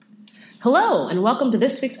Hello, and welcome to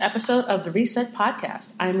this week's episode of the Reset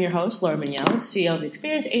Podcast. I'm your host, Laura Mignot, CEO of the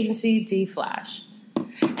experience agency D-Flash.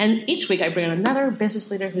 And each week I bring on another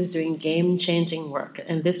business leader who's doing game-changing work.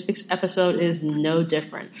 And this week's episode is no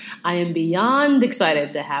different. I am beyond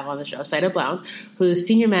excited to have on the show Saidah Blount, who is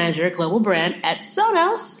Senior Manager, Global Brand at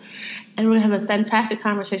Sonos. And we're going to have a fantastic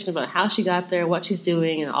conversation about how she got there, what she's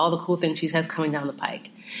doing, and all the cool things she has coming down the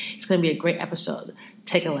pike. It's going to be a great episode.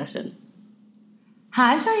 Take a listen.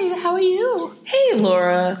 Hi, Saidah. How are you? Hey,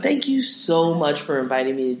 Laura. Thank you so much for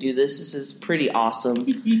inviting me to do this. This is pretty awesome.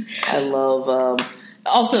 I love...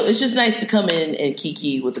 Also, it's just nice to come in and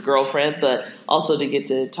kiki with a girlfriend, but also to get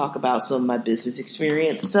to talk about some of my business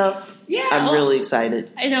experience stuff. Yeah, I'm really excited.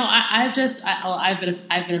 I know. I've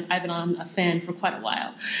been on a fan for quite a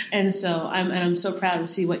while, and so I'm so proud to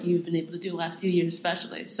see what you've been able to do the last few years,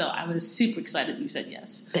 especially. So I was super excited that you said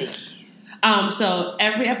yes. Thank you. So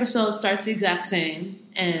every episode starts the exact same,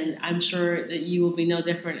 and I'm sure that you will be no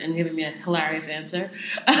different in giving me a hilarious answer.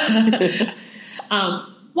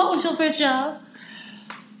 What was your first job?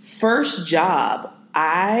 First job,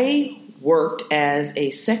 I worked as a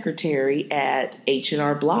secretary at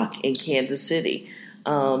H&R Block in Kansas City.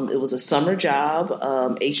 It was a summer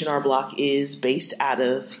job. H&R Block is based out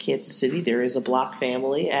of Kansas City. There is a Block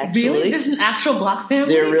family, actually. Really? There's an actual Block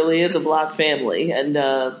family? There really is a Block family. And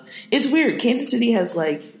it's weird. Kansas City has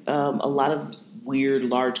a lot of weird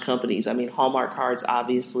large companies. I mean, Hallmark Cards,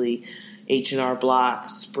 obviously, H&R Block,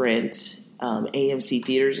 Sprint, AMC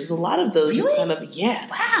Theaters. There's a lot of those. Really? Just kind of, yeah.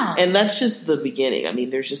 Wow. And that's just the beginning. I mean,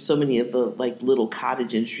 there's just so many of the little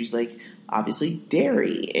cottage industries, obviously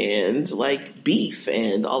dairy and beef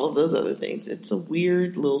and all of those other things. It's a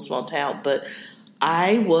weird little small town. But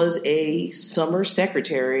I was a summer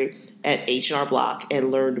secretary at H&R Block and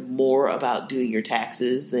learned more about doing your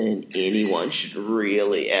taxes than anyone should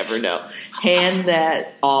really ever know. Hand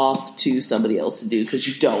that off to somebody else to do because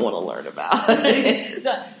you don't want to learn about it.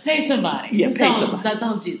 Pay somebody. Yeah, pay somebody.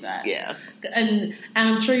 Don't do that. Yeah. And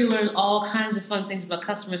I'm sure you learned all kinds of fun things about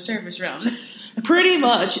customer service around it. Pretty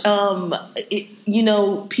much.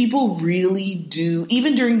 People really do,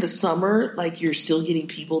 even during the summer, you're still getting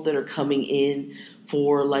people that are coming in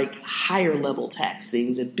for higher level tax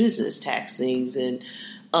things and business tax things. And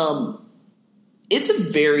it's a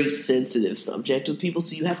very sensitive subject with people.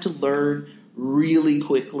 So you have to learn really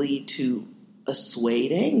quickly to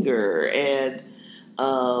assuage anger and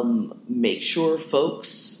make sure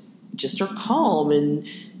folks just are calm. And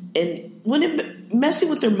when messing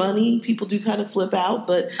with their money, people do kind of flip out.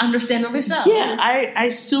 But understandably so. Yeah, I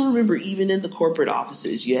still remember even in the corporate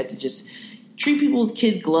offices, you had to just treat people with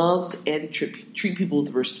kid gloves and treat people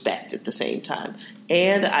with respect at the same time.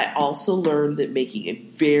 And I also learned that making a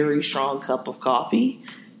very strong cup of coffee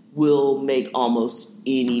will make almost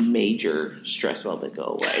any major stress moment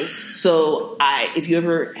go away. So if you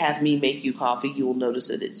ever have me make you coffee, you will notice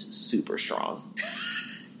that it's super strong.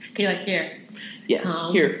 Okay, here.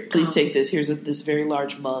 Yeah, here, please take this. Here's this very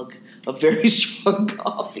large mug of very strong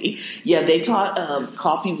coffee. Yeah, they taught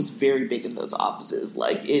coffee was very big in those offices.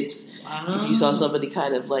 If you saw somebody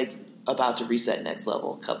kind of about to reach that next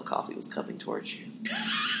level, a cup of coffee was coming towards you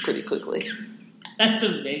pretty quickly. That's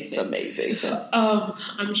amazing. It's amazing.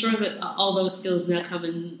 I'm sure that all those skills now come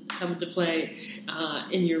into play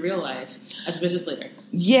in your real life as a business leader.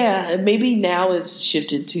 Yeah, maybe now it's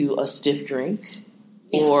shifted to a stiff drink.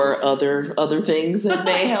 Yeah. Or other things that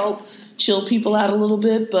may help chill people out a little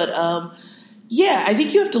bit. But, I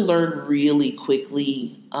think you have to learn really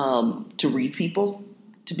quickly to read people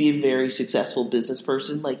to be a very successful business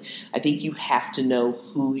person. I think you have to know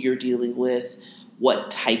who you're dealing with,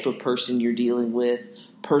 what type of person you're dealing with,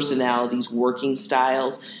 personalities, working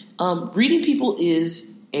styles. Reading people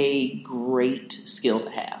is a great skill to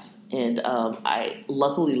have. And I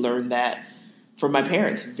luckily learned that from my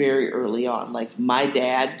parents very early on. My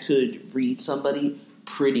dad could read somebody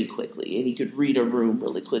pretty quickly, and he could read a room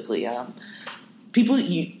really quickly. A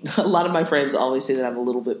lot of my friends always say that I'm a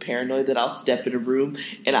little bit paranoid, that I'll step in a room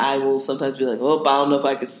and I will sometimes be like, "Oh, I don't know if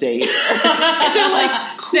I could stay here." And they're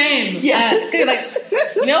like, "Same." Yeah.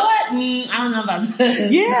 You know what? I don't know about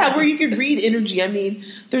this. Yeah, where you can read energy. I mean,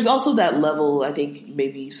 there's also that level, I think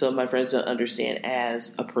maybe some of my friends don't understand,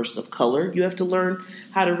 as a person of color. You have to learn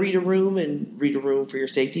how to read a room and read a room for your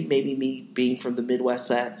safety. Maybe me being from the Midwest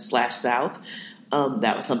 / South,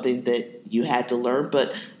 that was something that you had to learn.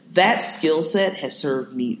 But that skill set has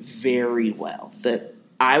served me very well, that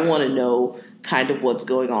I want to know kind of what's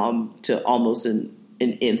going on to almost an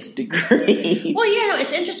nth degree. Well,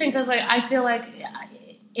 it's interesting because I feel like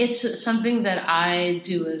it's something that I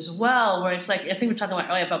do as well, where it's like, I think we were talking about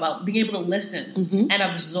earlier about being able to listen and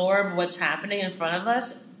absorb what's happening in front of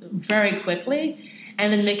us very quickly,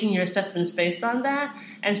 and then making your assessments based on that.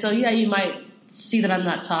 And so, yeah, you might see that I'm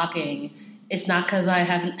not talking. It's not because I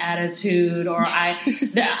have an attitude or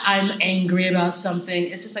that I'm angry about something.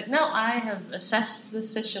 It's just like, no, I have assessed the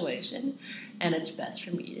situation, and it's best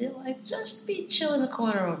for me to like just be chill in the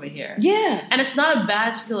corner over here. Yeah. And it's not a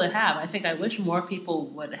bad skill to have. I think I wish more people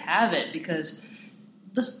would have it, because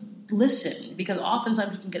just listen, because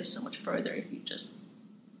oftentimes you can get so much further if you just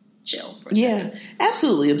chill for a second.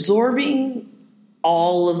 Absolutely. Absorbing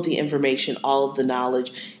all of the information, all of the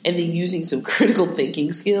knowledge, and then using some critical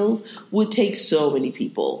thinking skills would take so many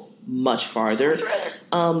people much farther.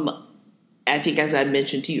 I think, as I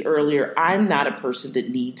mentioned to you earlier, I'm not a person that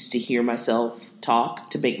needs to hear myself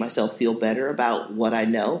talk to make myself feel better about what I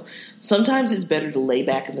know. Sometimes it's better to lay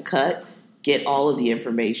back in the cut, get all of the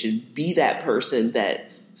information, be that person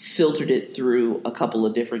that filtered it through a couple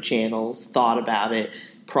of different channels, thought about it,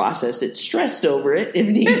 processed it, stressed over it if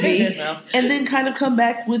need be, and then kind of come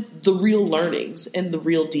back with the real learnings and the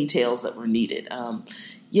real details that were needed.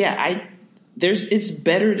 It's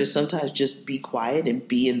better to sometimes just be quiet and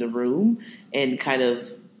be in the room and kind of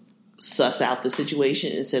suss out the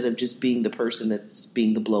situation instead of just being the person that's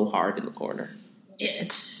being the blowhard in the corner.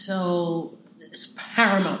 It's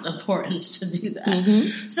paramount importance to do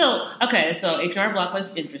that. So H&R Block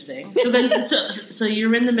was interesting. So then, so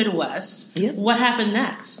you're in the Midwest. Yep. What happened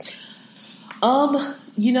next?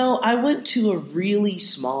 I went to a really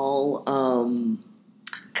small,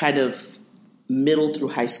 kind of middle through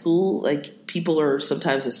high school. Like, people are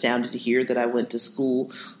sometimes astounded to hear that I went to school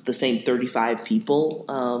with the same 35 people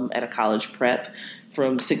at a college prep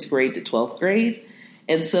from 6th grade to 12th grade.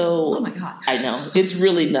 And so, oh my God, I know, it's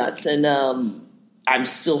really nuts. And I'm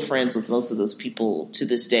still friends with most of those people to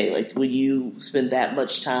this day. Like, when you spend that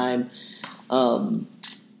much time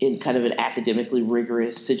in kind of an academically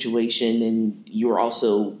rigorous situation, and you're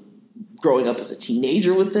also growing up as a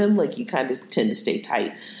teenager with them, like, you kind of tend to stay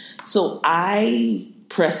tight. So I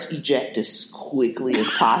pressed eject as quickly as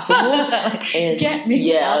possible. And get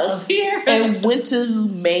me out of here. And went to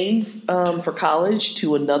Maine for college,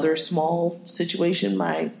 to another small situation.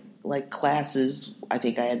 My classes, I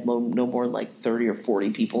think I had no more than 30 or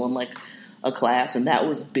 40 people in a class, and that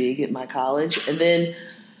was big at my college. And then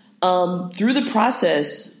through the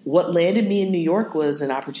process, what landed me in New York was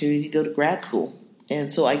an opportunity to go to grad school.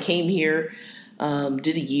 And so I came here,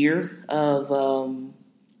 did a year of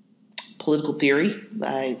political theory.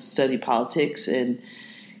 I studied politics and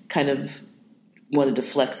kind of wanted to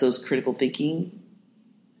flex those critical thinking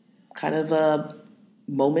kind of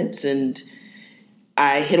moments. And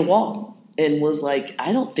I hit a wall and was like,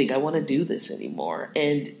 I don't think I want to do this anymore.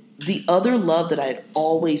 And the other love that I had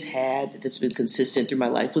always had that's been consistent through my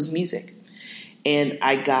life was music. And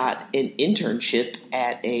I got an internship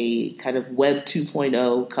at a kind of Web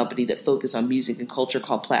 2.0 company that focused on music and culture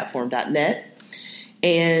called Platform.net.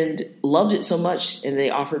 And loved it so much, and they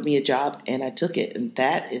offered me a job, and I took it. And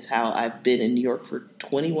that is how I've been in New York for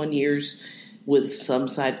 21 years, with some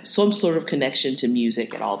sort of connection to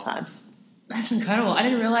music at all times. That's incredible. I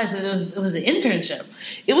didn't realize that it was an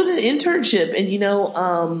internship. It was an internship,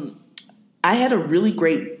 and I had a really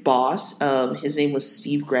great boss. His name was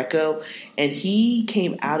Steve Greco, and he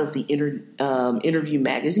came out of the Interview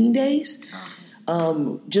magazine days.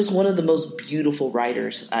 Just one of the most beautiful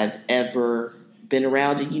writers I've ever been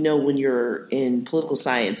around. And when you're in political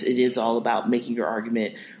science, it is all about making your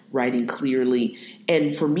argument, writing clearly.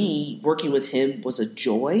 And for me, working with him was a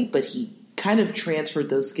joy, but he kind of transferred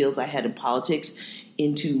those skills I had in politics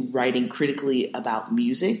into writing critically about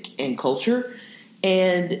music and culture.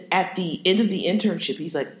 And at the end of the internship,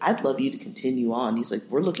 he's like, I'd love you to continue on. He's like,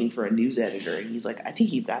 we're looking for a news editor. And he's like, I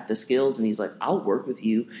think you've got the skills. And he's like, I'll work with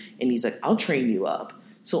you. And he's like, I'll train you up.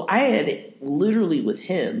 So I had literally with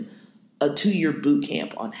him a 2-year boot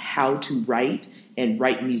camp on how to write and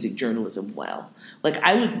write music journalism well.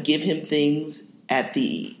 I would give him things at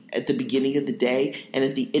the beginning of the day, and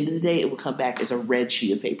at the end of the day, it would come back as a red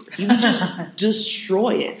sheet of paper. He would just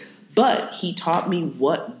destroy it. But he taught me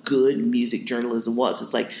what good music journalism was.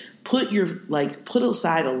 It's put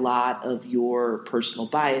aside a lot of your personal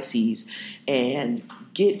biases and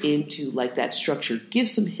get into that structure. Give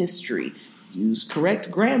some history. Use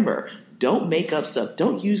correct grammar. Don't make up stuff.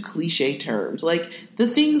 Don't use cliche terms. The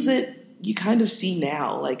things that you kind of see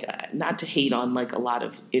now, not to hate on a lot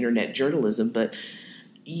of internet journalism, but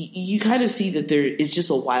you kind of see that there is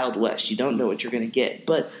just a Wild West. You don't know what you're going to get.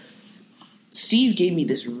 But Steve gave me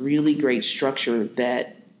this really great structure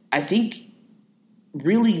that I think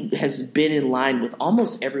really has been in line with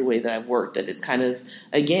almost every way that I've worked, that it's kind of,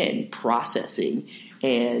 again, processing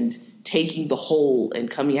and taking the whole and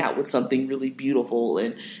coming out with something really beautiful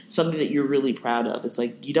and something that you're really proud of. It's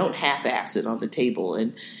like you don't half-ass it on the table.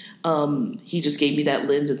 And he just gave me that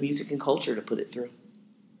lens of music and culture to put it through.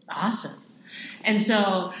 Awesome. And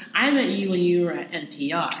so I met you when you were at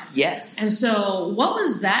NPR. Yes. And so what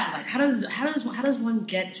was that like? How does one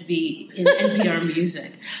get to be in NPR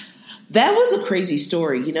music? That was a crazy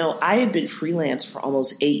story. You know, I had been freelance for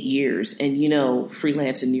almost 8 years. And, you know,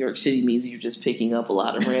 freelance in New York City means you're just picking up a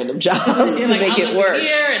lot of random jobs to make it work.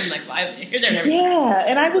 Here and like here, there, and everywhere. Yeah.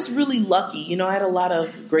 And I was really lucky. You know, I had a lot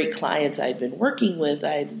of great clients I'd been working with.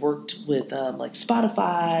 I had worked with like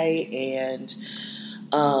Spotify and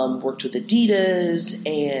worked with Adidas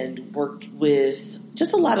and worked with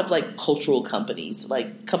just a lot of like cultural companies,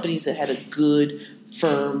 like companies that had a good,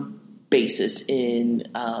 firm basis in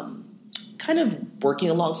kind of working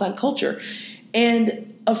alongside culture.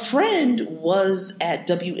 And a friend was at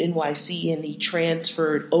WNYC and he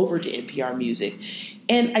transferred over to NPR Music.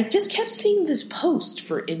 And I just kept seeing this post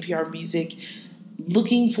for NPR Music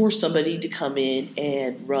looking for somebody to come in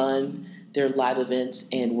and run their live events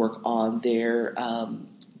and work on their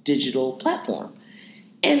digital platform.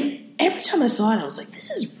 And every time I saw it, I was like, this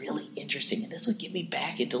is really interesting. And this would get me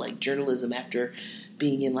back into like journalism after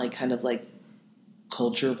being in like kind of like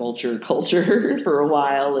culture for a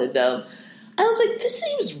while. And I was like, this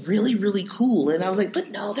seems really, really cool. And I was like, but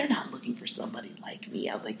no, they're not looking for somebody like me.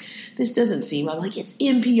 I was like, this doesn't seem, I'm like, it's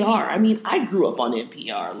NPR. I mean, I grew up on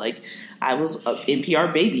NPR. Like, I was an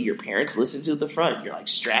NPR baby. Your parents listen to the front. You're like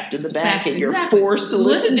strapped in the back and you're forced to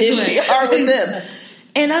listen to NPR with them.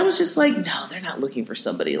 And I was just like, no, they're not looking for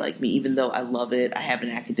somebody like me, even though I love it. I have an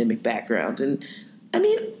academic background. And I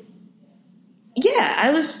mean, yeah,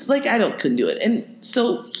 I was like, couldn't do it. And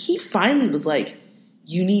so he finally was like,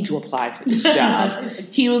 you need to apply for this job.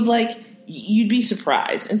 He was like, you'd be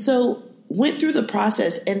surprised. And so went through the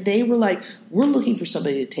process and they were like, we're looking for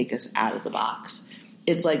somebody to take us out of the box.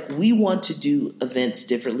 It's like, we want to do events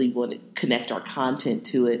differently. We want to connect our content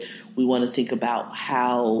to it. We want to think about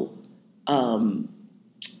how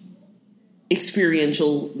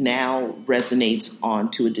experiential now resonates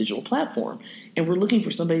onto a digital platform. And we're looking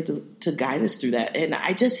for somebody to guide us through that. And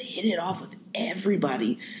I just hit it off with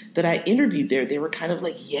everybody that I interviewed there. They were kind of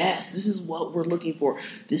like, yes, this is what we're looking for.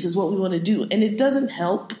 This is what we want to do. And it doesn't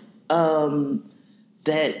help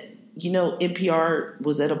that, you know, NPR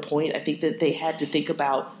was at a point, I think that they had to think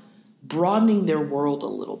about broadening their world a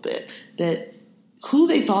little bit. That who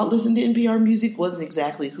they thought listened to NPR music wasn't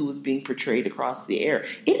exactly who was being portrayed across the air.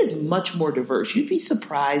 It is much more diverse. You'd be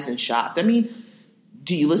surprised and shocked. I mean,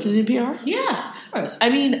 do you listen to NPR? Yeah, of course. I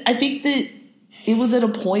mean, I think that it was at a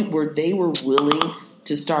point where they were willing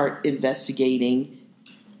to start investigating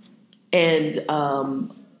and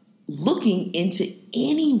looking into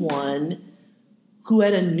anyone who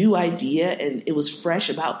had a new idea and it was fresh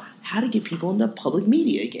about how to get people into public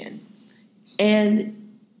media again. And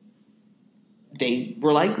they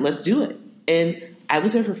were like, let's do it. And I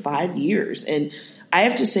was there for 5 years. And I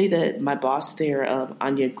have to say that my boss there,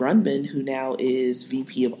 Anya Grundman, who now is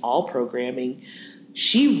VP of all programming,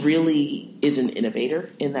 she really is an innovator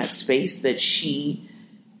in that space, that she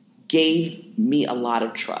gave me a lot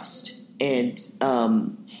of trust. And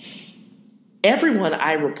everyone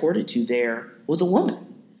I reported to there was a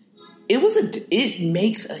woman. It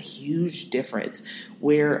makes a huge difference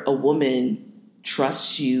where a woman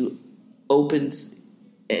trusts you, opens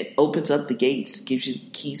up the gates, gives you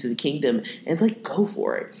keys to the kingdom, and it's like, go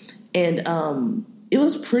for it. And it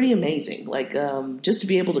was pretty amazing. Like, just to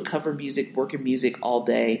be able to cover music, work in music all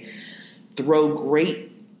day, throw great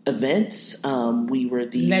events. We were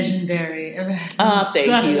the legendary events.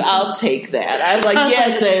 Thank you. I'll take that. I'm like,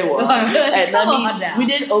 yes, they were. And I mean, we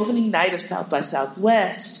did opening night of South by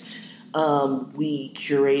Southwest. We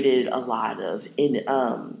curated a lot of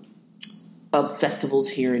festivals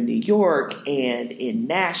here in New York and in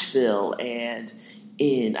Nashville and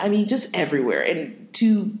just everywhere. And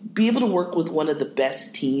to be able to work with one of the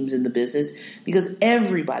best teams in the business, because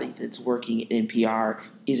everybody that's working at NPR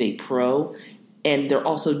is a pro, and they're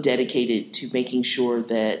also dedicated to making sure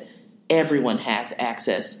that everyone has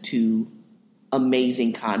access to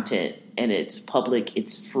amazing content, and it's public,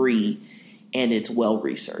 it's free, and it's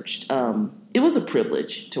well-researched. It was a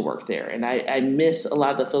privilege to work there, and I miss a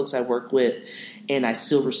lot of the folks I work with, and I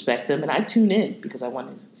still respect them, and I tune in because I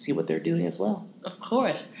want to see what they're doing as well. Of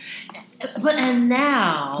course. And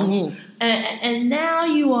now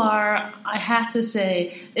you are, I have to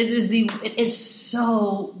say, it's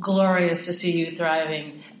so glorious to see you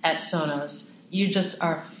thriving at Sonos. You just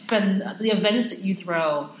are the events that you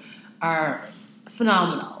throw are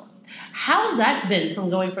phenomenal. How's that been from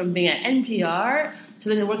going from being at NPR to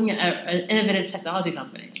then working at an innovative technology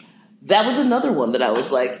company? That was another one that I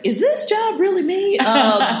was like, is this job really me?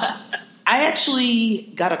 I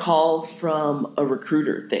actually got a call from a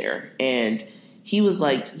recruiter there, and he was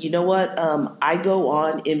like, you know what? I go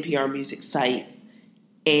on NPR Music's site,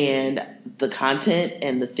 and the content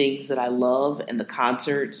and the things that I love and the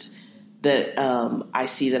concerts that I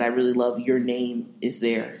see that I really love, your name is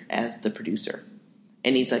there as the producer.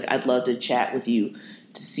 And he's like, I'd love to chat with you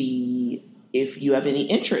to see if you have any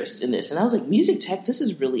interest in this. And I was like, music tech, this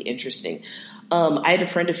is really interesting. I had a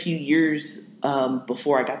friend a few years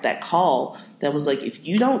before I got that call that was like, if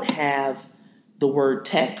you don't have the word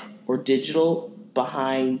tech or digital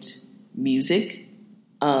behind music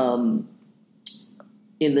in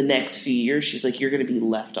the next few years, she's like, you're going to be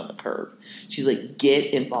left on the curb. She's like,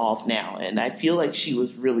 get involved now. And I feel like she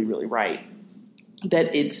was really, really right.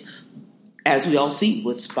 That it's, as we all see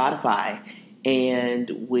with Spotify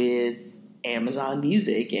and with Amazon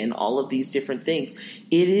Music and all of these different things,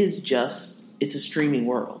 it's a streaming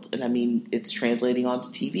world. And I mean, it's translating onto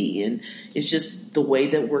TV, and it's just the way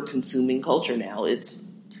that we're consuming culture now. It's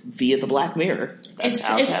via the Black Mirror.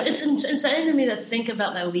 It's insane to me to think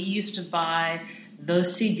about that we used to buy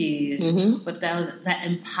those CDs with that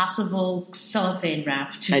impossible cellophane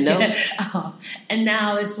wrap to get off. And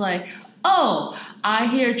now it's like, oh, I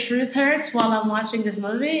hear Truth Hurts while I'm watching this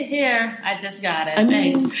movie. Here, I just got it. I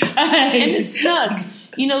mean, and it's nuts.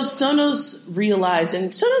 You know, Sonos realized,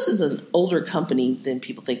 and Sonos is an older company than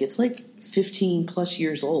people think. It's like 15 plus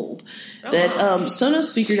years old. That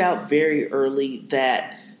Sonos figured out very early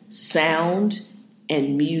that sound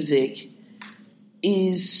and music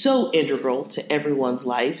is so integral to everyone's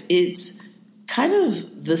life. It's kind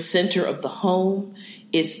of the center of the home.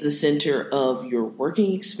 It's the center of your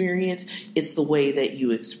working experience. It's the way that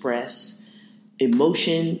you express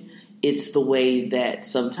emotion. It's the way that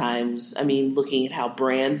sometimes, I mean, looking at how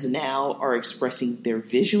brands now are expressing their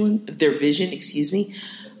vision,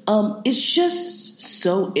 it's just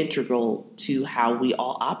so integral to how we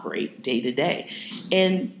all operate day to day.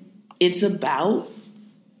 And it's about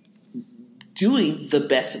doing the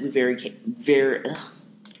best that we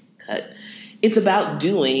It's about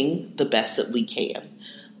doing the best that we can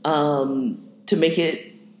to make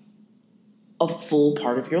it a full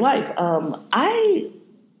part of your life. I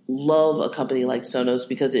love a company like Sonos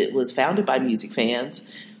because it was founded by music fans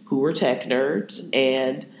who were tech nerds,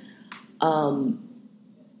 and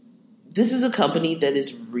this is a company that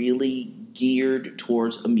is really geared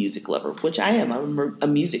towards a music lover, which I am. I'm a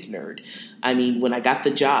music nerd. I mean, when I got the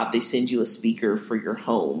job, they send you a speaker for your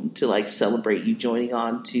home to like celebrate you joining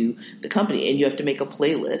on to the company, and you have to make a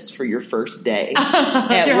playlist for your first day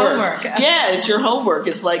at your work. Homework. Yeah, it's your homework.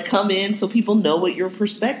 It's like, come in so people know what your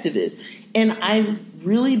perspective is. And I've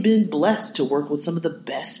really been blessed to work with some of the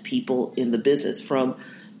best people in the business, from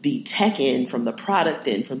the tech end, from the product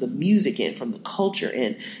end, from the music end, from the culture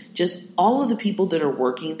end. Just all of the people that are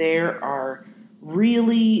working there are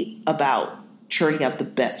really about churning out the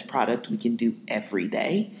best product we can do every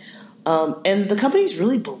day. And the company's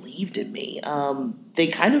really believed in me. They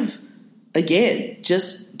kind of, again,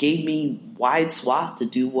 just gave me wide swath to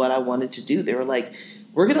do what I wanted to do. They were like,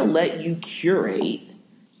 we're going to let you curate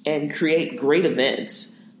and create great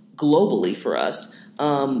events globally for us.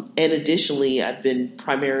 And additionally, I've been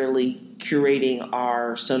primarily curating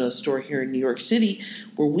our Sonos store here in New York City,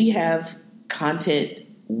 where we have content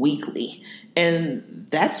weekly. And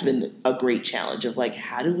that's been a great challenge of like,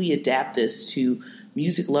 how do we adapt this to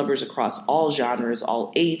music lovers across all genres,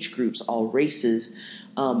 all age groups, all races,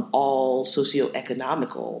 all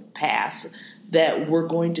socioeconomical paths, that we're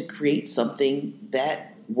going to create something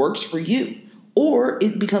that works for you. Or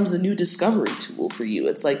it becomes a new discovery tool for you.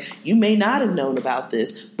 It's like, you may not have known about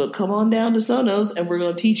this, but come on down to Sonos and we're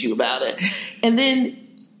going to teach you about it. And then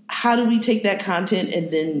how do we take that content and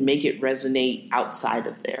then make it resonate outside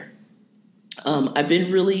of there? I've been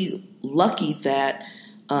really lucky that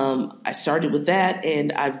I started with that,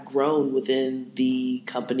 and I've grown within the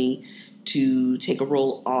company to take a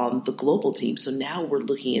role on the global team. So now we're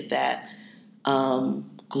looking at that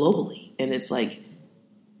globally. And it's like,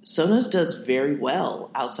 Sonos does very well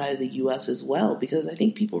outside of the U.S. as well, because I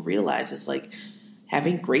think people realize it's like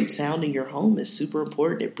having great sound in your home is super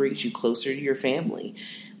important. It brings you closer to your family.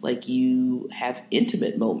 Like, you have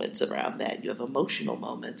intimate moments around that. You have emotional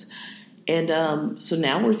moments. And so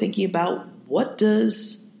now we're thinking about, what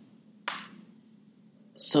does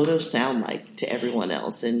Sonos sound like to everyone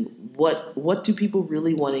else? And what do people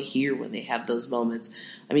really want to hear when they have those moments?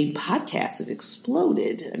 I mean, podcasts have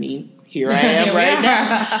exploded. I mean, here I am right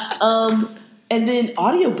now. And then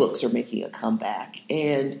audiobooks are making a comeback,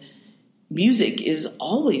 and music is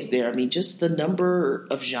always there. I mean, just the number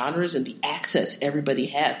of genres and the access everybody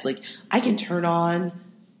has. Like, I can turn on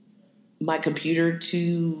my computer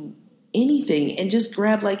to anything and just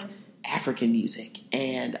grab like African music,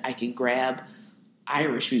 and I can grab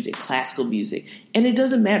Irish music, classical music, and it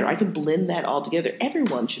doesn't matter. I can blend that all together.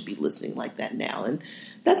 Everyone should be listening like that now, and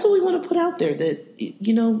that's what we want to put out there, that,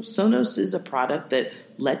 you know, Sonos is a product that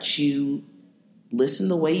lets you listen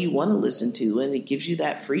the way you want to listen to, and it gives you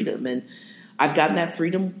that freedom. And I've gotten that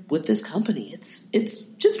freedom with this company. It's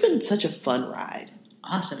just been such a fun ride.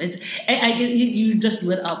 Awesome! You just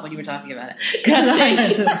lit up when you were talking about it,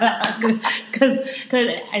 because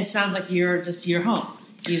it sounds like you're home.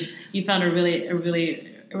 You found a really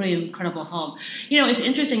incredible home. You know, it's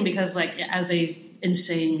interesting because, like, as a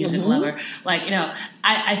insane music lover, like, you know,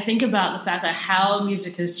 I think about the fact that how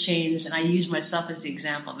music has changed, and I use myself as the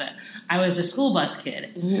example that I was a school bus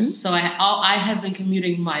kid, so I have been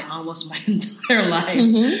commuting almost my entire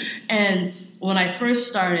life, and when I first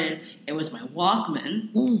started, it was my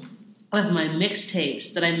Walkman with my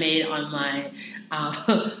mixtapes that I made on my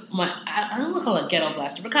I don't want to call it ghetto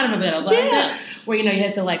blaster, but kind of a ghetto blaster, where, you know, you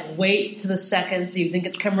have to like wait to the second so you think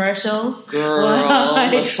it's commercials. Girl,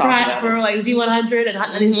 let's talk about for like Z100 and Hot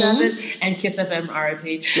 97 and Kiss FM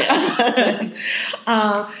RIP.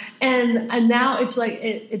 And now it's like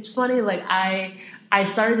it's funny. Like I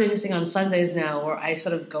started doing this thing on Sundays now, where I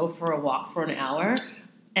sort of go for a walk for an hour.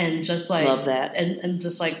 And just like love that, and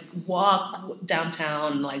just like walk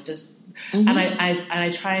downtown, and like just and I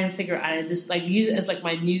try and figure out, I just like use it as like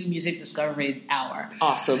my new music discovery hour.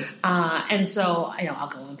 Awesome. And so, you know, I'll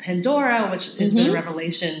go on Pandora, which has been a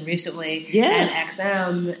revelation recently, and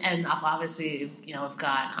XM, and obviously, you know, I've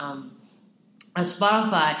got a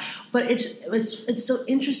Spotify. But it's so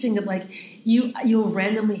interesting that like you'll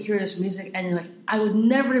randomly hear this music, and you're like, I would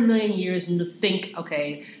never in a million years think,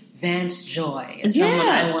 okay, Vance Joy is someone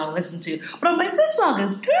I want to listen to. But I'm like, this song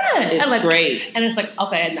is good. It's like, great. And it's like,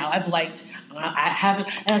 okay, now I haven't,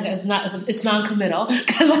 and it's non-committal,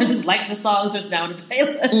 because I just like the songs that's now in the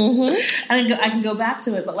playlist. And I can go back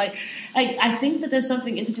to it. But like, I think that there's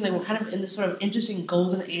something interesting, like we're kind of in this sort of interesting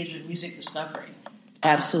golden age of music discovery.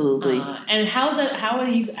 Absolutely. And how's that? How are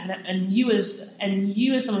you? And you as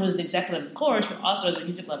someone who's an executive, of course, but also as a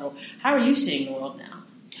music lover, how are you seeing the world now?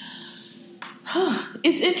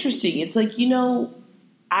 It's interesting. It's like, you know,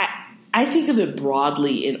 I think of it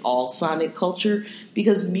broadly in all sonic culture,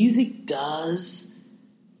 because music does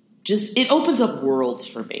it opens up worlds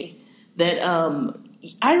for me. That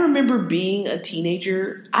I remember being a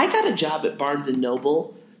teenager, I got a job at Barnes &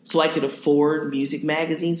 Noble so I could afford music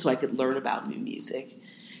magazines, so I could learn about new music.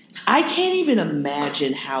 I can't even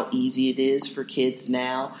imagine how easy it is for kids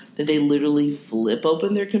now that they literally flip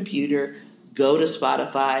open their computer, go to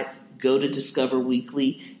Spotify, go to Discover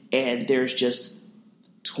Weekly, and there's just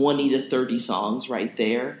 20 to 30 songs right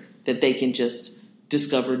there that they can just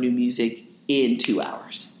discover new music in 2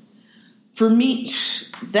 hours. For me,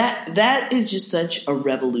 that is just such a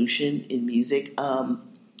revolution in music.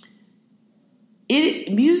 It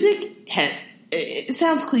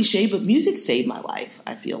sounds cliche, but music saved my life,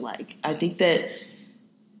 I feel like. I think that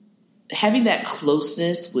having that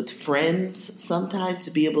closeness with friends sometimes,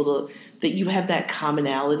 to be able to, that you have that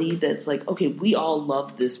commonality that's like, okay, we all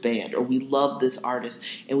love this band or we love this artist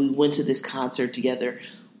and we went to this concert together,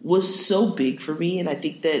 was so big for me. And I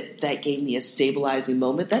think that gave me a stabilizing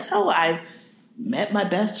moment. That's how I met my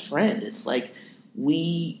best friend. It's like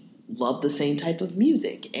we love the same type of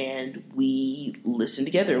music and we listen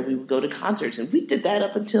together. We would go to concerts, and we did that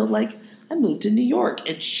up until like I moved to New York,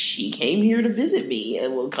 and she came here to visit me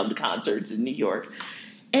and we'll come to concerts in New York.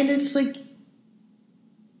 And it's like,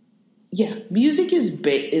 yeah, music is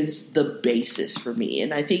the basis for me.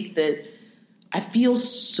 And I think that I feel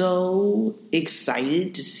so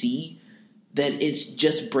excited to see that it's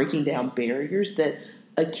just breaking down barriers, that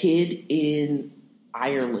a kid in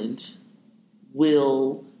Ireland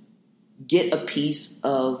will get a piece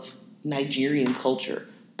of Nigerian culture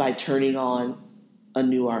by turning on a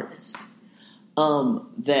new artist.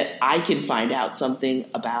 That I can find out something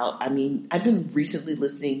about. I mean, I've been recently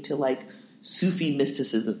listening to like Sufi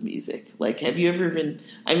mysticism music. Like, have you ever been?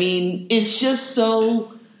 I mean, it's just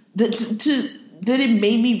so that it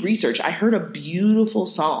made me research. I heard a beautiful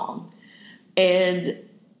song, and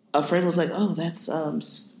a friend was like, "Oh, that's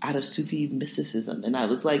out of Sufi mysticism," and I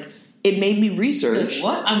was like, it made me research.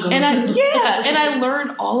 What? I'm going and to I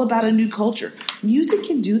learned all about a new culture. Music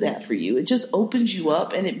can do that for you. It just opens you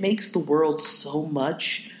up and it makes the world so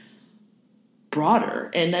much broader.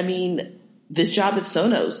 And I mean, this job at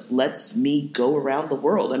Sonos lets me go around the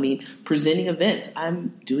world. I mean, presenting events.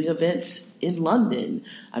 I'm doing events in London.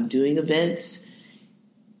 I'm doing events.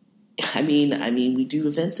 I mean, we do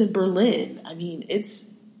events in Berlin. I mean,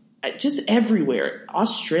 it's just everywhere.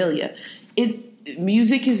 Australia.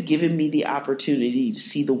 Music has given me the opportunity to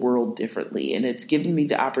see the world differently, and it's given me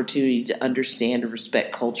the opportunity to understand and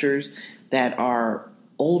respect cultures that are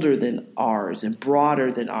older than ours and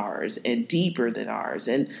broader than ours and deeper than ours,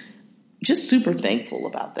 and just super thankful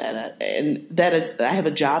about that. And that I have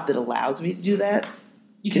a job that allows me to do that.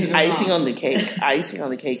 It's icing on the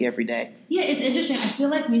cake every day. Yeah, it's interesting. I feel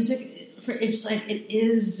like music, it's like it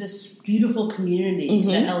is this beautiful community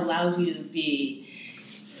that allows you to be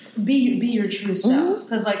your true self.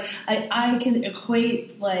 Because like I can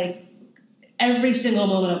equate like every single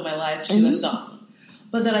moment of my life to a song,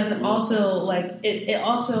 but then I can also like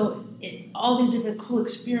all these different cool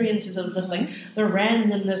experiences of just like the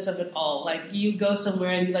randomness of it all. Like you go somewhere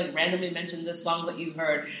and you like randomly mention this song that you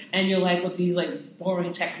heard, and you're like with these like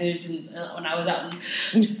boring techniques. And when I was out,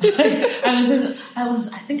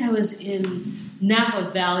 I think I was in Napa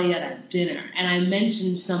Valley at a dinner, and I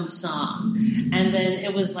mentioned some song, and then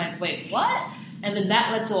it was like, wait, what? And then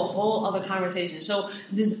that led to a whole other conversation. So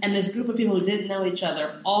this group of people who didn't know each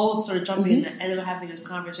other all sort of jumping in and ended up having this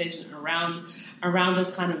conversation around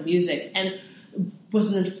this kind of music, and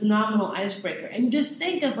was a phenomenal icebreaker. And you just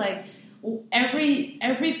think of like every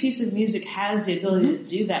piece of music has the ability to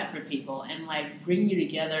do that for people and like bring you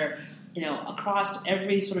together, you know, across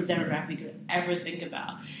every sort of demographic you could ever think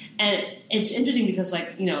about. And it's interesting because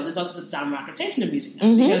like, you know, there's also the democratization of music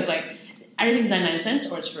now because like everything's 99 cents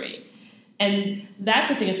or it's free. And that's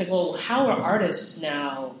the thing. It's like, well, how are artists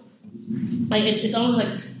now? Like, it's almost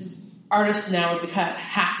like artists now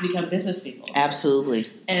have to become business people. Absolutely.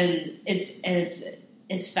 And it's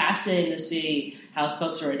fascinating to see how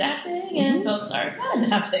folks are adapting and folks are not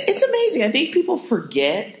adapting. It's amazing. I think people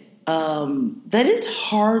forget that it's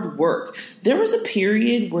hard work. There was a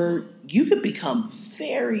period where you could become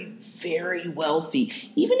very, very wealthy,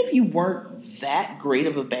 even if you weren't that great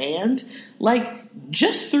of a band, like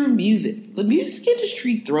just through music. The music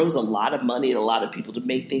industry throws a lot of money at a lot of people to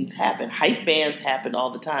make things happen. Hype bands happen all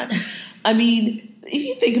the time. I mean, if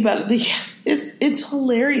you think about it, it's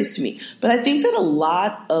hilarious to me. But I think that a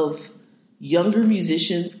lot of younger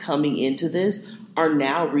musicians coming into this are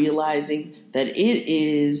now realizing that it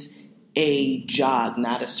is a jog,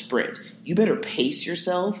 not a sprint. You better pace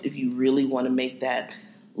yourself if you really want to make that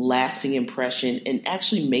lasting impression and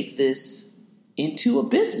actually make this into a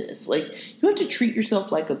business. Like, you have to treat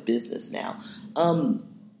yourself like a business now.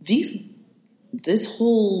 This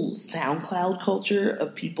whole SoundCloud culture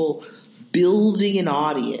of people building an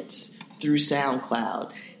audience through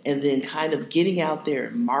SoundCloud and then kind of getting out there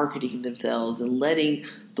and marketing themselves and letting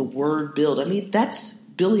the word build. I mean, that's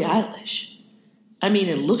Billie Eilish. I mean,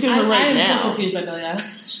 and look at her right now. I'm so confused by Billie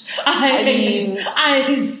Eilish.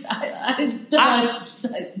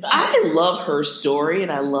 I love her story,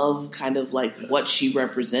 and I love kind of like what she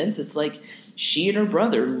represents. It's like she and her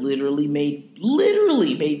brother literally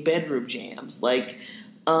made bedroom jams. Like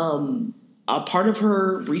a part of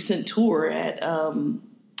her recent tour at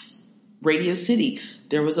Radio City,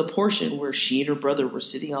 there was a portion where she and her brother were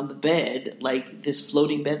sitting on the bed, like this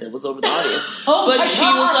floating bed that was over the audience. But she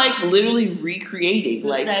was like literally recreating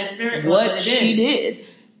like what she did.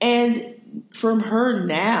 And from her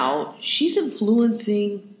now, she's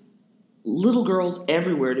influencing little girls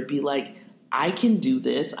everywhere to be like, I can do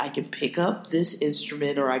this. I can pick up this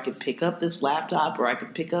instrument, or I can pick up this laptop, or I can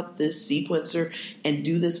pick up this sequencer and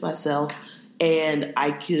do this myself. And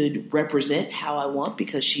I could represent how I want,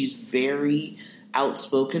 because she's very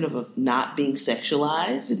outspoken of not being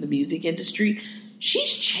sexualized in the music industry.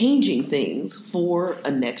 She's changing things for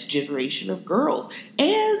a next generation of girls,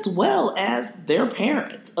 as well as their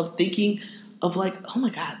parents, of thinking of like, oh my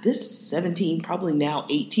God, this 17, probably now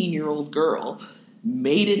 18-year-old girl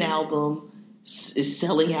made an album, is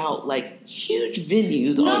selling out like huge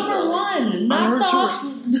venues. Number one, knocked off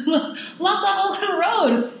Old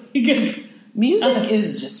Road. Music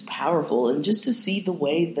is just powerful, and just to see the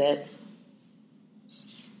way that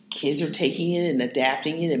kids are taking it and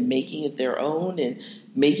adapting it and making it their own and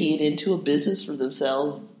making it into a business for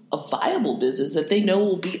themselves, a viable business that they know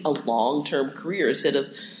will be a long-term career, instead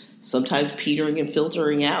of sometimes petering and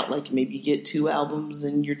filtering out. Like, maybe you get 2 albums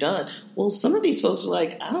and you're done. Well, some of these folks are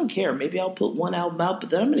like, I don't care. Maybe I'll put 1 album out, but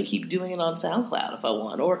then I'm going to keep doing it on SoundCloud if I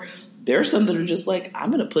want. Or there are some that are just like, I'm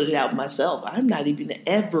going to put it out myself. I'm not even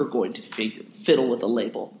ever going to fiddle with a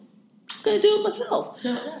label. I'm just going to do it myself.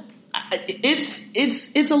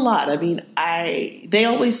 It's a lot. I mean, they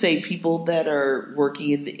always say people that are working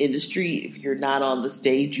in the industry, if you're not on the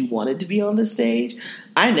stage, you wanted to be on the stage.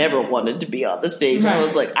 I never wanted to be on the stage. Right. I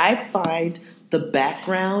was like, I find the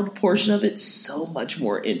background portion of it so much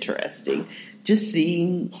more interesting. Just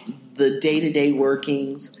seeing the day-to-day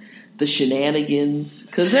workings, the shenanigans,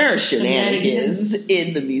 because there are shenanigans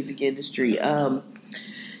in the music industry. Not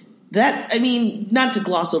to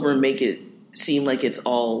gloss over and make it seem like it's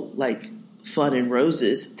all like fun and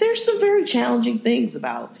roses. There's some very challenging things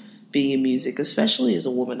about being in music, especially as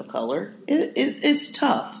a woman of color. It's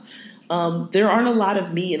tough. There aren't a lot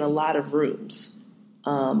of me in a lot of rooms.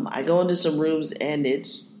 I go into some rooms and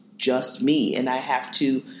it's just me, and I have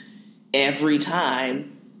to every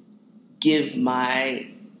time give my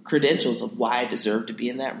credentials of why I deserve to be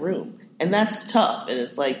in that room. And that's tough. And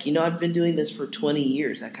it's like, I've been doing this for 20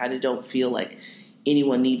 years. I kind of don't feel like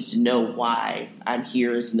anyone needs to know why I'm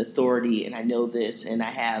here as an authority and I know this and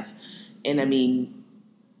I have. And I mean,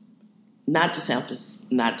 not to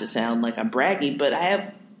sound like I'm bragging, but I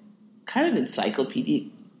have kind of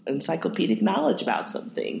encyclopedic knowledge about some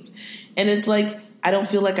things. And it's like, I don't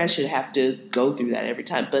feel like I should have to go through that every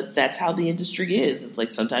time, but that's how the industry is. It's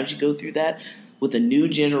like sometimes you go through that with a new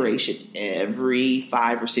generation. Every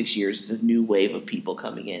 5 or 6 years is a new wave of people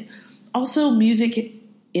coming in. Also, music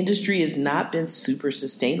industry has not been super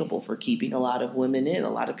sustainable for keeping a lot of women in.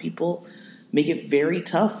 A lot of people make it very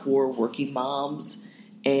tough for working moms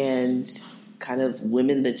and kind of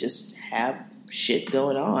women that just have shit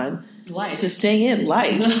going on to stay in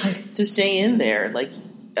to stay in there. Like,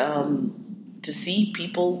 to see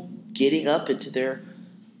people getting up into their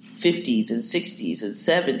 50s and 60s and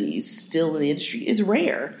 70s still in the industry is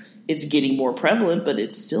rare. It's getting more prevalent, but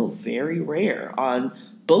it's still very rare on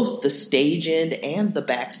both the stage end and the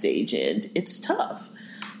backstage end. It's tough.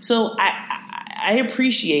 So I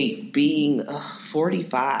appreciate being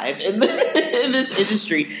 45 in this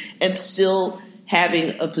industry and still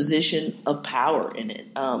having a position of power in it.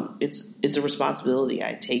 It's a responsibility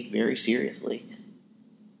I take very seriously.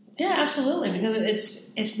 Yeah, absolutely,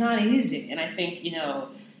 because it's not easy, and I think being a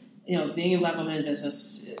Black woman in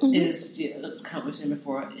business is, it's kind of what we said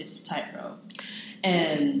before, it's a tightrope,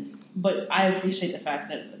 but I appreciate the fact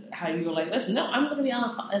that how you were like, listen, no, I'm going to be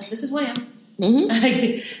on. This is who I am,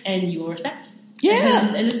 and you will respect.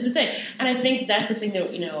 Yeah, and this is the thing, and I think that's the thing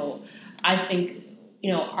that I think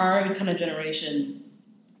our kind of generation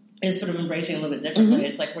is sort of embracing a little bit differently.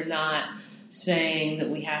 It's like we're not saying that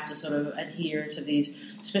we have to sort of adhere to these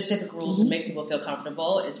specific rules to make people feel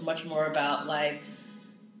comfortable. It's much more about like,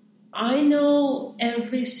 I know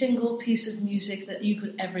every single piece of music that you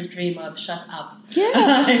could ever dream of. Shut up.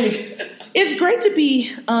 Yeah. It's great to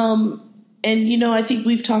be, and I think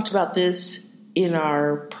we've talked about this in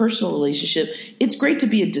our personal relationship. It's great to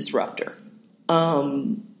be a disruptor.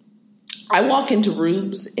 I walk into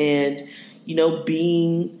rooms and,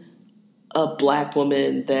 being a Black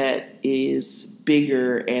woman that is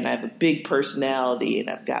bigger and I have a big personality and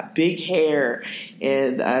I've got big hair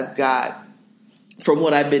and I've got, from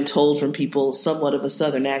what I've been told from people, somewhat of a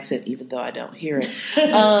Southern accent, even though I don't hear it.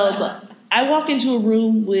 I walk into a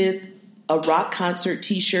room with a rock concert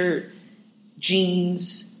t-shirt,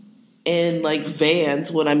 jeans, and like Vans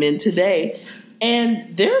when I'm in today.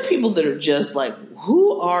 And there are people that are just like,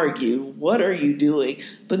 who are you? What are you doing?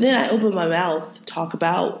 But then I open my mouth to talk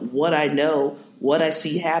about what I know, what I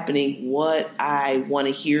see happening, what I want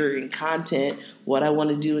to hear in content, what I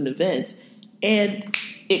want to do in events, and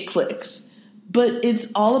it clicks. But it's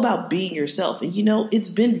all about being yourself. And, it's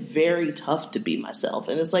been very tough to be myself.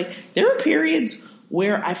 And it's like there are periods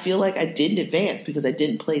where I feel like I didn't advance because I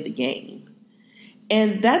didn't play the game.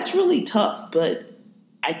 And that's really tough. But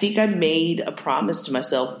I think I made a promise to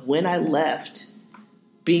myself when I left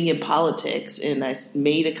being in politics and I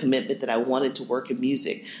made a commitment that I wanted to work in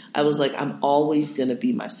music. I was like, I'm always going to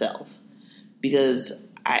be myself because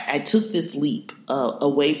I took this leap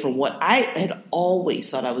away from what I had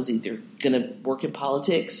always thought I was either going to work in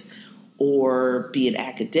politics or be an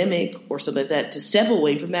academic or something like that. To step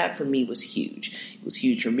away from that for me was huge. It was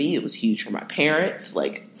huge for me. It was huge for my parents.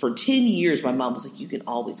 Like for 10 years, my mom was like, you can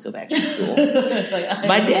always go back to school.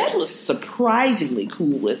 My dad was surprisingly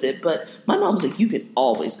cool with it, but my mom was like, you can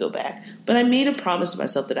always go back. But I made a promise to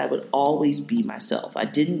myself that I would always be myself. I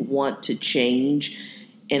didn't want to change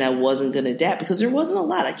and I wasn't going to adapt because there wasn't a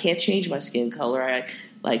lot. I can't change my skin color.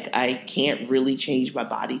 I can't really change my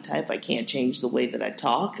body type. I can't change the way that I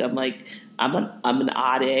talk. I'm like, I'm an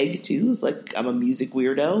odd egg too. It's like I'm a music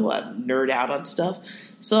weirdo. I nerd out on stuff.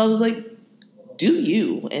 So I was like, do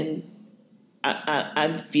you? And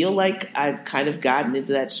I feel like I've kind of gotten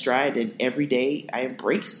into that stride, and every day I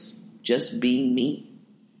embrace just being me.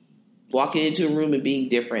 Walking into a room and being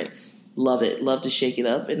different. Love it. Love to shake it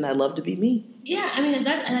up, and I love to be me. Yeah, I mean, and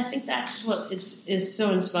I think that's what is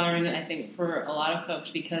so inspiring, I think, for a lot of folks,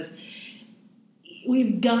 because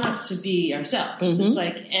we've got to be ourselves. Mm-hmm. It's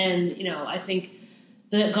like, and, I think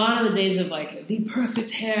that gone are the days of, like, the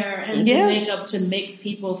perfect hair and the makeup to make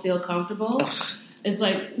people feel comfortable. It's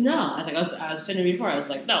like, no. I was saying it before. I was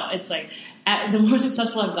like, no. It's like, the more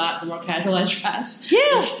successful I've got, the more casual I dress.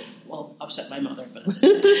 Yeah. Which, well, upset my mother, but but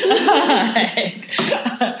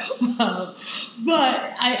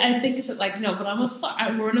I think it's like, no,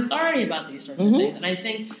 but we're an authority about these sorts of things, and I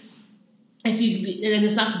think and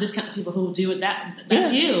it's not to discount people who do it.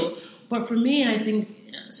 That's you, but for me, and I think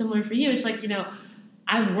similar for you, it's like,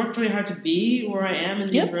 I've worked really hard to be where I am in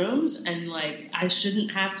these rooms, and like I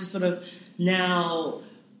shouldn't have to sort of now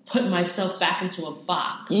put myself back into a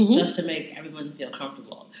box just to make everyone feel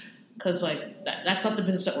comfortable. Because, like, that's not the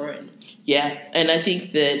business that we're in. Yeah, and I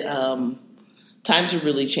think that times are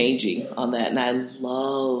really changing on that. And I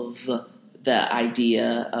love the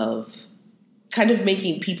idea of kind of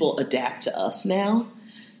making people adapt to us now.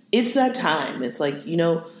 It's that time. It's like,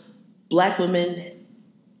 Black women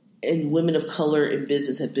and women of color in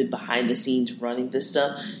business have been behind the scenes running this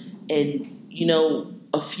stuff. And,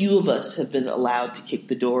 a few of us have been allowed to kick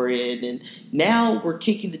the door in, and now we're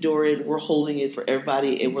kicking the door in. We're holding it for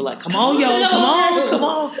everybody, and we're like, "Come on, y'all! Come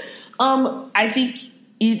on!" I think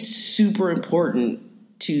it's super important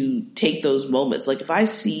to take those moments. Like if I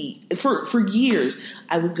see, for years,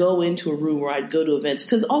 I would go into a room where I'd go to events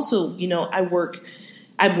because also,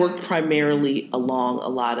 I've worked primarily along a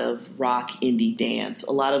lot of rock, indie, dance,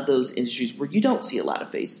 a lot of those industries where you don't see a lot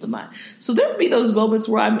of faces of mine. So there would be those moments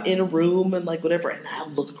where I'm in a room and like whatever, and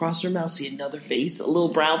I'll look across the room and I'll see another face, a little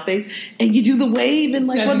brown face, and you do the wave and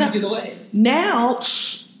like whatnot. You do the wave. Now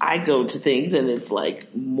I go to things and it's like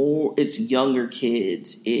it's younger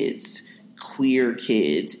kids, it's queer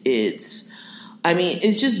kids, it's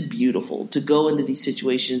just beautiful to go into these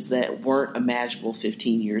situations that weren't imaginable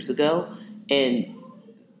 15 years ago, and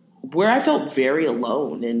where I felt very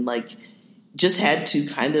alone and like just had to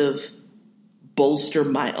kind of bolster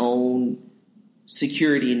my own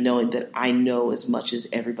security in knowing that I know as much as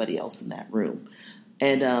everybody else in that room.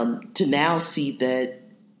 And to now see that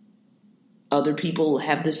other people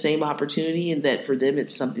have the same opportunity and that for them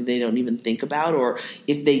it's something they don't even think about, or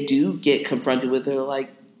if they do get confronted with it, they're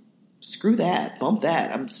like, screw that, bump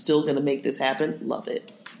that. I'm still going to make this happen. Love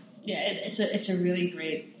it. Yeah, it's a really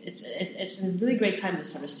great time to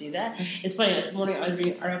sort of see that. It's funny. This morning I was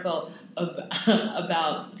reading an article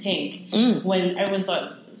about Pink when everyone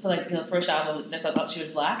thought for like the first album they thought she was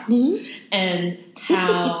black, and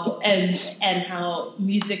how and how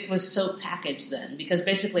music was so packaged then, because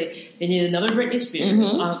basically they needed another Britney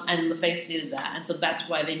Spears and the face needed that, and so that's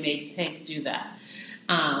why they made Pink do that.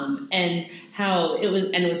 And how it was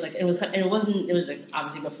like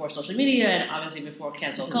obviously before social media and obviously before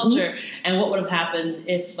cancel culture. And what would have happened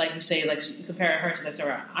if, like you say, like you compare her to like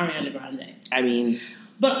Ariana Grande?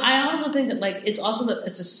 But I also think that like it's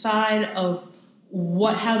a side of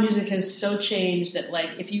how music has so changed that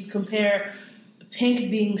like if you compare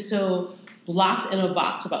Pink being so locked in a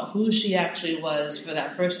box about who she actually was for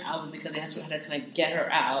that first album because they had to kind of get her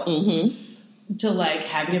out. To like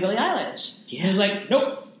having a Billie Eilish. Yeah. It's like,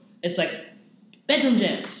 nope. It's like bedroom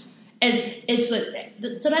jams. And it's like,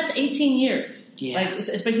 so that's 18 years. Yeah. Like,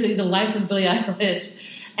 it's basically the life of Billie Eilish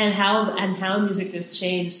and how music has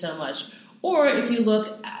changed so much. Or if you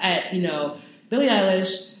look at, Billie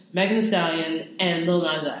Eilish, Megan Thee Stallion, and Lil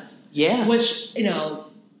Nas X. Yeah. Which,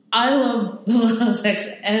 I love Lil Nas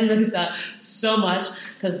X and Megan Thee Stallion so much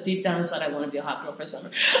because deep down inside I want to be a hot girl for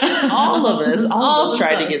summer. All of us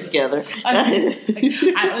tried to get together.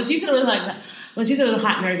 When she said it was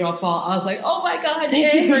hot married girl fall, I was like, oh my God.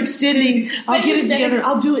 Thank you for extending. I'll get it together.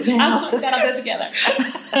 I'll do it now. I'll get it together.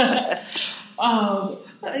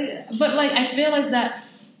 But like, I feel like that,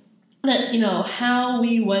 how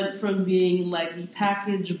we went from being like the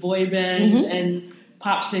packaged boy bands and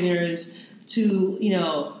pop singers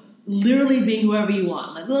to, literally being whoever you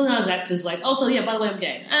want. Like Lil Nas X is like, oh, so yeah, by the way, I'm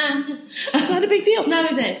gay. It's not a big deal.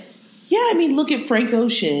 Not a big deal. Yeah, look at Frank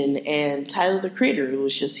Ocean and Tyler, the Creator, who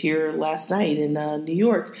was just here last night in New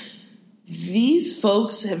York. These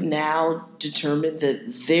folks have now determined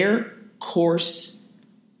that their course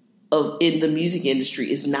in the music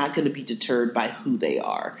industry is not going to be deterred by who they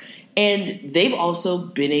are. And they've also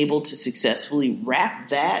been able to successfully wrap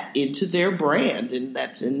that into their brand, and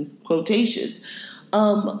that's in quotations.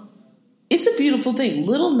 It's a beautiful thing.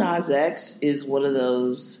 Lil Nas X is one of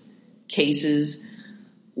those cases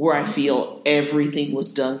where I feel everything was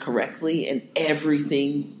done correctly and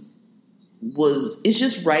everything it's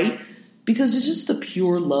just right, because it's just the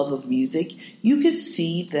pure love of music. You could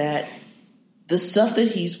see that the stuff that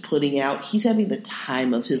he's putting out, he's having the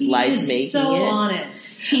time of his life making it. He's so on it.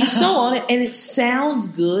 He's so on it, and it sounds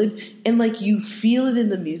good, and like you feel it in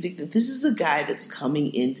the music that this is a guy that's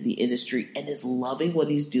coming into the industry and is loving what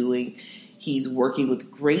he's doing. He's working with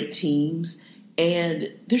great teams,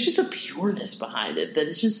 and there's just a pureness behind it that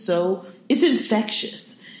it's just it's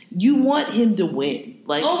infectious. You want him to win.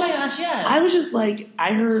 Like, oh my gosh, yes. I was just like,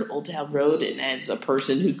 I heard Old Town Road, and as a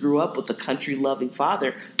person who grew up with a country-loving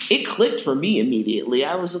father, it clicked for me immediately.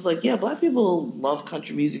 I was just like, yeah, black people love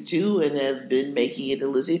country music too and have been making it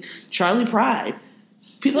and listening. Charlie Pride.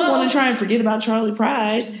 People want to try and forget about Charlie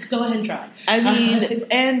Pride. Go ahead and try.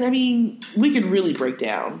 I mean, we could really break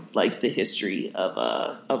down like the history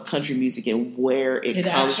of country music and where it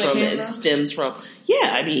comes from and stems from.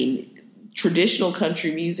 Yeah, I mean, traditional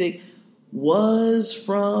country music was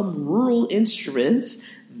from rural instruments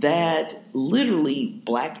that literally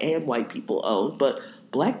black and white people owned, but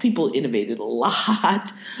black people innovated a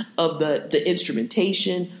lot of the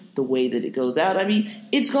instrumentation, the way that it goes out. I mean,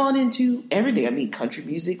 it's gone into everything. I mean, country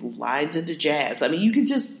music lines into jazz. I mean, you can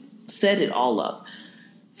just set it all up.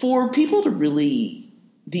 For people to really,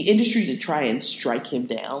 the industry to try and strike him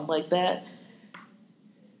down like that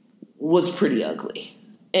was pretty ugly.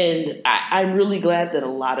 And I'm really glad that a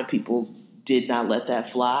lot of people did not let that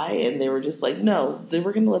fly. And they were just like, no,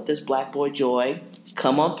 we're going to let this black boy Joy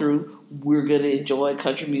come on through. We're going to enjoy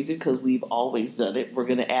country music because we've always done it. We're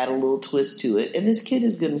going to add a little twist to it. And this kid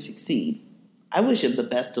is going to succeed. I wish him the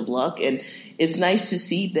best of luck. And it's nice to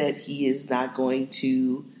see that he is not going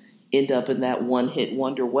to end up in that one-hit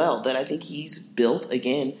wonder well, that I think he's built,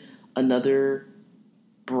 again, another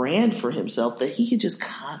brand for himself that he could just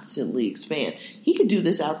constantly expand. He could do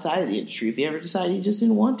this outside of the industry if he ever decided he just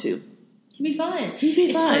didn't want to. He'd be fine.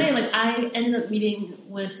 It's funny, like, I ended up meeting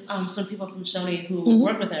with some people from Sony who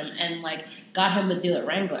worked with him and, like, got him the deal at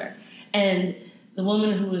Wrangler. And the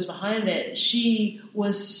woman who was behind it, she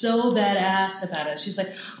was so badass about it. She's like,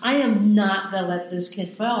 I am not going to let this kid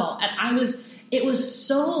fall. And it was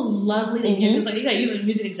so lovely to hear. It's like, you got a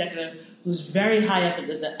music executive who's very high up at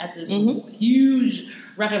this huge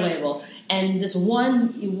record label, and this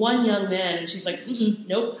one young man, and she's like,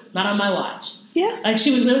 nope, not on my watch. Yeah. Like,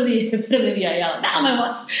 she was literally the IL, not on my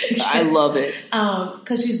watch. I love it.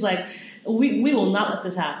 Because she's like, we will not let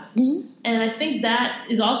this happen. Mm-hmm. And I think that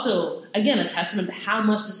is also, again, a testament to how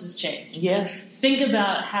much this has changed. Yeah. Think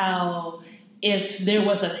about how if there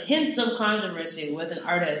was a hint of controversy with an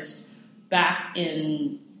artist back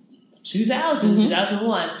in 2000,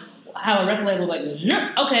 2001, how a record label like,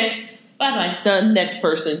 okay, bye-bye. The next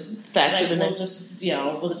person. Factory. Like, we'll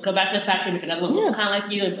just go back to the factory and make another one that's kind of like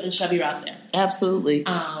you and shove you out there. Absolutely.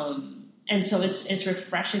 And so it's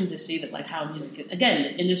refreshing to see that, like, how music, again,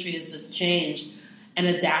 the industry has just changed and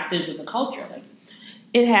adapted with the culture. Like,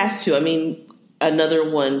 it has to. I mean, another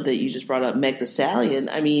one that you just brought up, Meg Thee Stallion,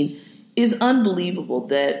 I mean, is unbelievable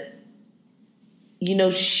that,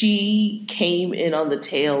 she came in on the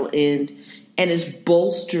tail end and has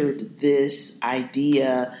bolstered this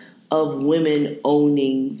idea of women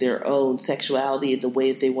owning their own sexuality and the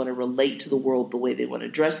way that they want to relate to the world, the way they want to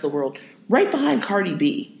dress the world, right behind Cardi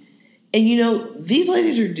B. And, these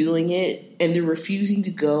ladies are doing it, and they're refusing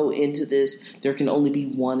to go into this, there can only be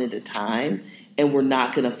one at a time, and we're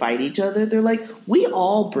not going to fight each other. They're like, we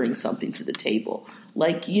all bring something to the table.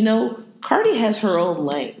 Like, Cardi has her own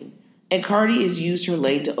lane, and Cardi has used her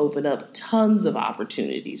lane to open up tons of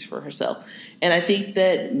opportunities for herself. And I think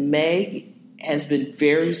that Meg has been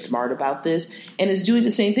very smart about this and is doing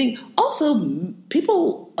the same thing. Also,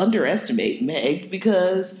 people underestimate Meg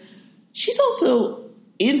because she's also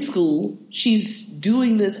in school. She's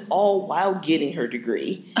doing this all while getting her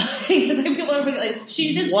degree. People are like,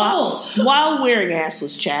 she's in school. While wearing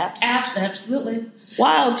assless chaps. Absolutely.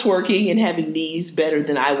 While twerking and having knees better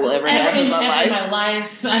than I will ever have in my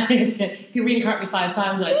life. He reincarnated me 5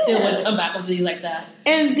 times and I still wouldn't come back with these like that.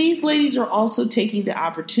 And these ladies are also taking the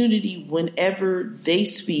opportunity whenever they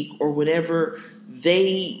speak or whenever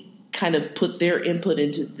they kind of put their input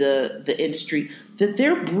into the industry, that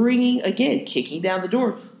they're bringing, again, kicking down the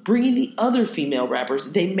door, bringing the other female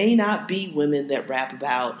rappers. They may not be women that rap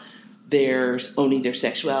about their owning their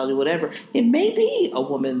sexuality, whatever. It may be a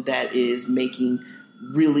woman that is making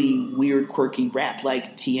really weird, quirky rap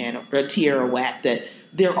like Tierra Whack, that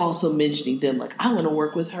they're also mentioning them like, I want to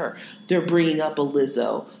work with her. They're bringing up a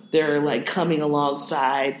Lizzo. They're like coming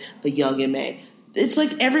alongside a Young M.A. It's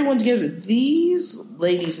like everyone together. These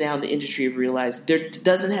ladies now in the industry have realized there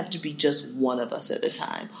doesn't have to be just one of us at a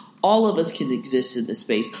time. All of us can exist in this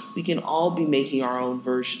space. We can all be making our own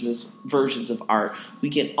versions of art. We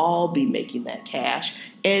can all be making that cash.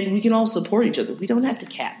 And we can all support each other. We don't have to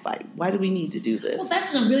catfight. Why do we need to do this? Well,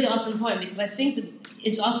 that's a really awesome point, because I think that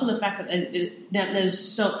it's also the fact that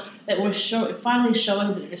we're finally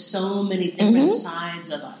showing that there's so many different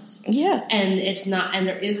sides of us. Yeah. And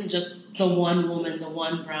there isn't just the one woman, the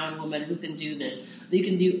one brown woman who can do this. You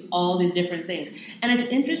can do all these different things. And it's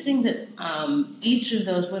interesting that each of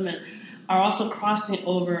those women are also crossing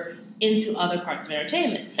over into other parts of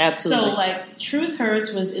entertainment. Absolutely. So, like, Truth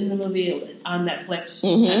Hurts was in the movie on Netflix.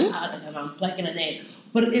 I'm blanking the name.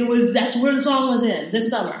 But that's where the song was in this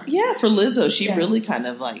summer. Yeah, for Lizzo, she really kind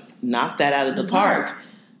of like knocked that out of the park.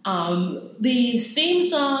 The theme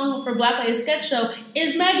song for Black Lady Sketch Show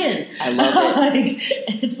is Megan. I love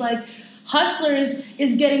it. It's like Hustlers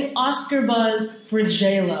is getting Oscar buzz for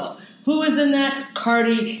J-Lo. Who is in that?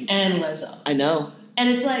 Cardi and Lizzo. I know. And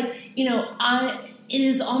it's like, it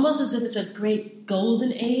is almost as if it's a great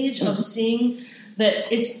golden age of seeing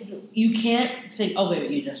that you can't think, oh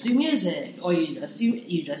wait, you just do music, or you just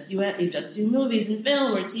do movies and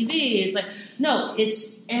film or TV. It's like, no,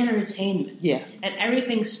 it's entertainment. Yeah. And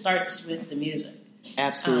everything starts with the music.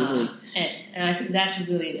 Absolutely. And I think that's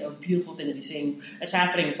really a beautiful thing to be seeing that's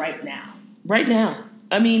happening right now. Right now.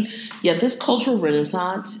 I mean, yeah, this cultural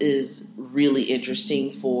renaissance is really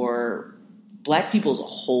interesting for Black people as a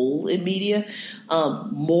whole in media.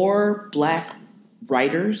 More Black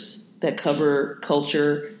writers that cover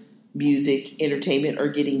culture, music, entertainment are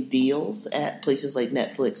getting deals at places like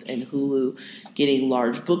Netflix and Hulu, getting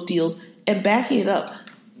large book deals, and backing it up.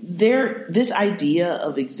 This idea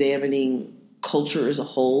of examining culture as a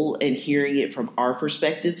whole and hearing it from our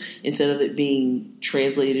perspective instead of it being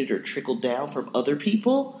translated or trickled down from other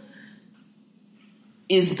people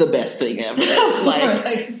is the best thing ever.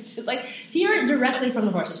 Like hear it directly from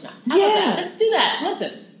the horse's mouth. How about that? Let's do that.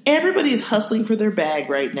 Listen. Everybody is hustling for their bag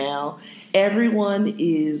right now. Everyone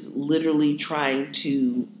is literally trying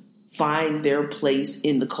to find their place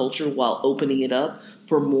in the culture while opening it up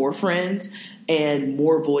for more friends and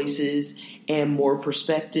more voices and more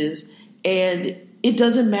perspectives. And it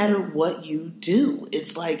doesn't matter what you do.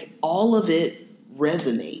 It's like all of it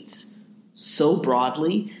resonates so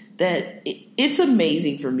broadly that it's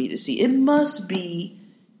amazing for me to see. It must be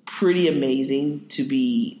pretty amazing to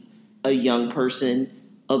be a young person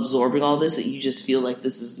absorbing all this, that you just feel like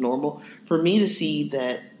this is normal. For me to see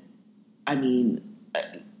that, I mean,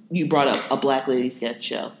 you brought up a Black Lady Sketch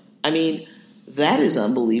Show. I mean, that is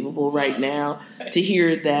unbelievable right now. To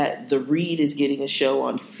hear that The Read is getting a show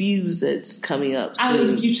on Fuse that's coming up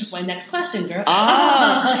soon. You took my next question, girl.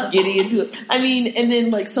 Getting into it. I mean, and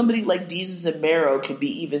then like somebody like Deezus and Mero can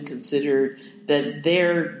be even considered that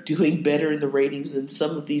they're doing better in the ratings than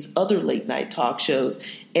some of these other late night talk shows.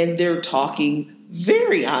 And they're talking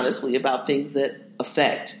very honestly about things that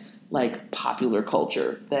affect like popular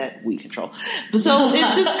culture that we control. So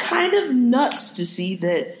it's just kind of nuts to see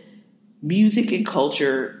that music and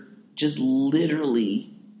culture just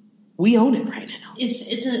literally, we own it right now.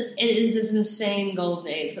 It is this insane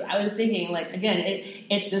golden age. But I was thinking, like, again,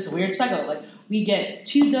 it's this weird cycle. Like, we get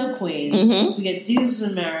two dope queens, we get Deezus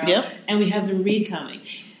and Mero, and we have The Read coming.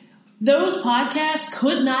 Those podcasts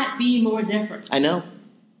could not be more different. I know.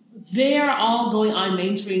 They are all going on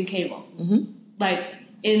mainstream cable. Like,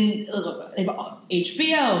 in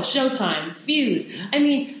HBO, Showtime, Fuse. I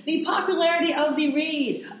mean, the popularity of The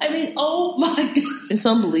Read. I mean, oh my God. It's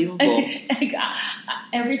unbelievable.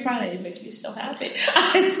 Every Friday it makes me so happy.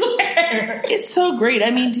 I swear. It's so great.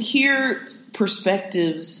 I mean, to hear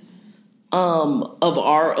perspectives of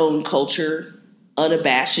our own culture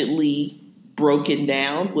unabashedly broken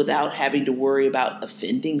down without having to worry about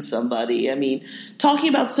offending somebody. I mean, talking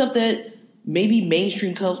about stuff that maybe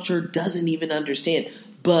mainstream culture doesn't even understand.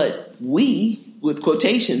 But we, with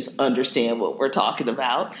quotations, understand what we're talking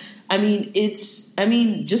about. I mean,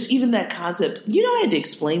 just even that concept. You know, I had to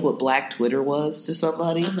explain what Black Twitter was to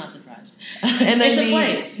somebody. I'm not surprised. And it's a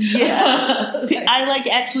place. Yeah. I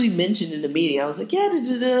actually mentioned in a meeting, I was like,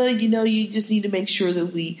 you know, you just need to make sure that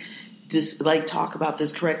we just talk about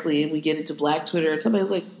this correctly and we get into Black Twitter. And somebody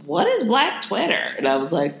was like, what is Black Twitter? And I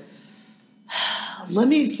was like, let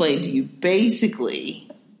me explain to you. Basically,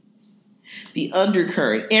 the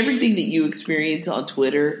undercurrent, everything that you experience on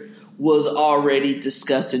Twitter was already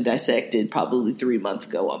discussed and dissected probably 3 months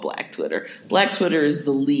ago on Black Twitter. Black Twitter is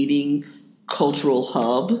the leading cultural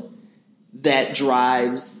hub that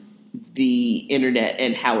drives the internet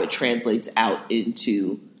and how it translates out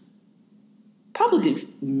into probably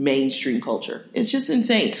mainstream culture. It's just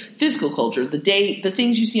insane. Physical culture, the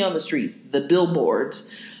things you see on the street, the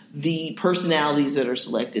billboards, the personalities that are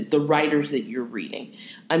selected, the writers that you're reading.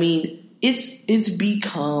 I mean, it's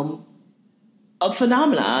become a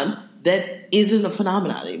phenomenon that isn't a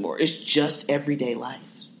phenomenon anymore. It's just everyday life.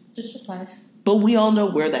 It's just life. But we all know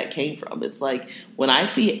where that came from. It's like when I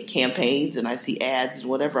see campaigns and I see ads and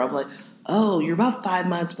whatever, I'm like, oh, you're about 5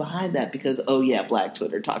 months behind that because, oh yeah, Black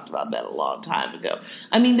Twitter talked about that a long time ago.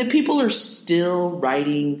 I mean, the people are still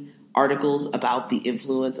writing articles about the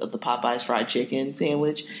influence of the Popeyes fried chicken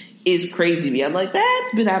sandwich is crazy to me. I'm like,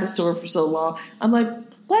 that's been out of store for so long. I'm like,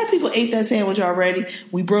 Black people ate that sandwich already.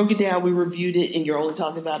 We broke it down, we reviewed it, and you're only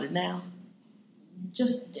talking about it now.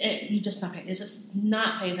 You just not paying. It's just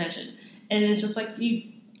not paying attention, and it's just like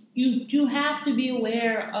you have to be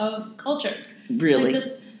aware of culture. Really, like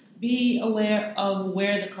just be aware of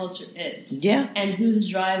where the culture is. Yeah, and who's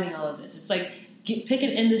driving all of this. It's like pick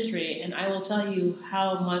an industry, and I will tell you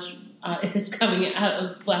how much is coming out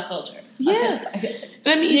of Black culture. Yeah,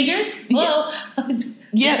 I mean, sneakers. Hello.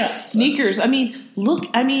 Yeah, sneakers. I mean, look.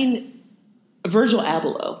 I mean, Virgil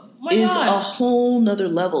Abloh is a whole nother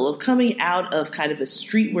level of coming out of kind of a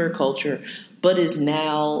streetwear culture, but is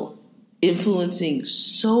now influencing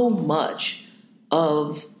so much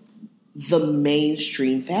of the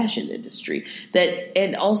mainstream fashion industry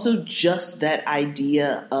and also just that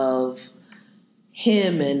idea of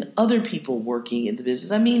him and other people working in the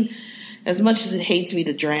business. I mean, as much as it hates me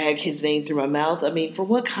to drag his name through my mouth, I mean, for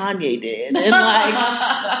what Kanye did, and you know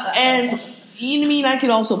what I mean? I could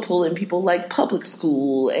also pull in people like Public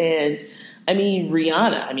School and, I mean,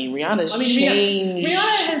 Rihanna. I mean, Rihanna's changed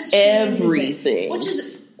Rihanna has everything.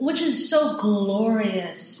 Which is so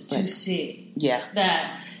glorious to see. Yeah.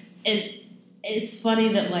 That it's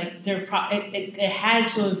funny that, like, it had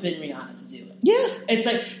to have been Rihanna to do it. Yeah. It's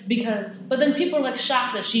like, but then people are, like,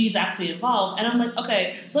 shocked that she's actually involved. And I'm like,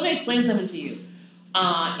 okay, so let me explain something to you.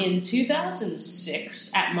 In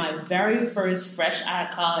 2006, at my very first fresh out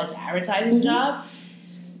of college advertising job,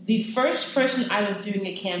 the first person I was doing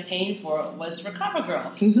a campaign for was for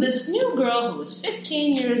CoverGirl. Mm-hmm. This new girl who was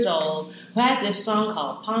 15 years old who had this song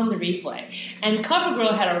called Pon the Replay. And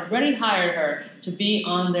CoverGirl had already hired her to be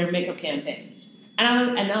on their makeup campaigns.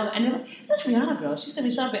 And they're like, that's Rihanna girl. She's going to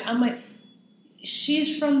be something. I'm like,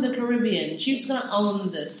 she's from the Caribbean. She's going to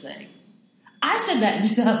own this thing. I said that in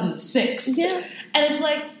 2006. Yeah. And it's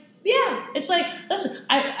like, yeah, it's like, listen,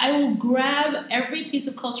 I will grab every piece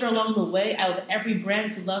of culture along the way out of every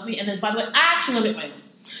brand to love me. And then, by the way, I actually love it my own.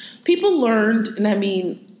 People learned, and I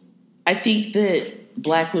mean, I think that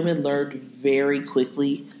Black women learned very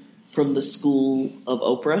quickly from the school of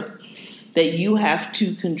Oprah that you have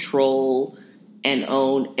to control and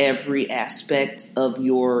own every aspect of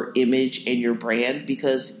your image and your brand,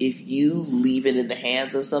 because if you leave it in the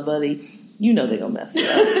hands of somebody, you know they're going to mess it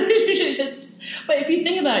up. But if you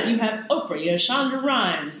think about it, you have Oprah, you have Shonda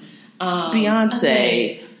Rhimes,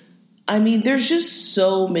 Beyonce. I mean, there's just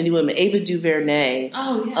so many women. Ava DuVernay.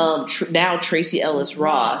 Oh, yeah. Now Tracy Ellis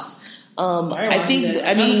Ross.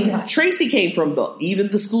 Tracy came from even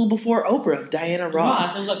the school before Oprah, Diana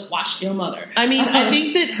Ross. And look, watch your mother. I mean, I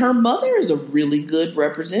think that her mother is a really good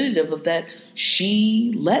representative of that.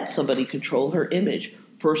 She let somebody control her image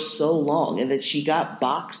for so long, and that she got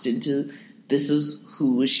boxed into this is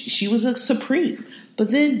who she was a supreme.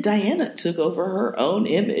 But then Diana took over her own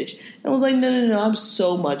image and was like, no, I'm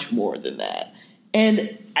so much more than that.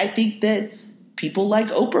 And I think that people like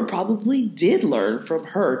Oprah probably did learn from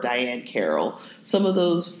her, Diane Carroll, some of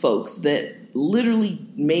those folks that literally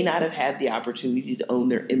may not have had the opportunity to own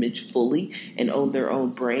their image fully and own their own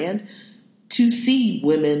brand, to see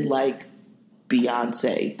women like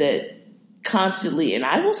Beyonce that constantly, and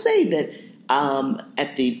I will say that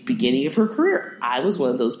at the beginning of her career, I was one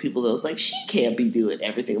of those people that was like, she can't be doing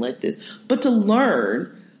everything like this. But to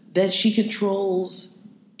learn that she controls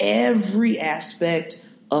every aspect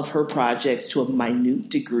of her projects to a minute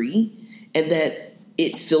degree, and that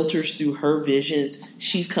it filters through her visions.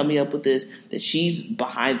 She's coming up with this, that she's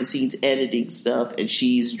behind the scenes editing stuff, and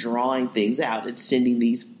she's drawing things out and sending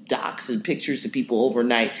these docs and pictures to people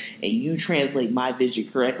overnight, and you translate my vision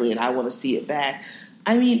correctly and I want to see it back.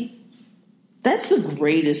 I mean, that's the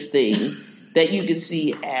greatest thing that you can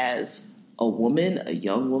see as a woman, a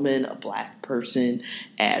young woman, a Black person,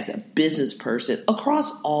 as a business person,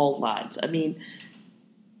 across all lines. I mean,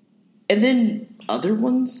 and then other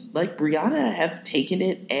ones like Rihanna have taken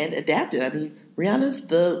it and adapted. I mean, Rihanna's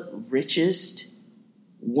the richest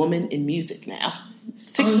woman in music now.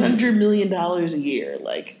 $600 million a year.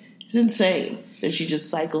 Like, it's insane that she just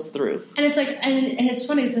cycles through. And it's like, and it's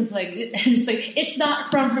funny because it's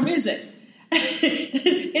not from her music.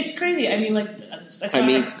 It's crazy. I mean,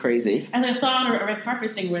 it's crazy. And I saw on a red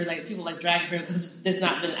carpet thing where like people like drag her because there's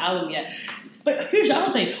not been an album yet. But here's the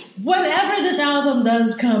other thing: whenever this album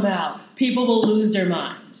does come out, people will lose their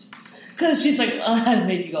minds because she's like, "Oh, that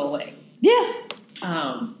made you go away." Yeah.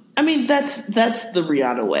 I mean, that's the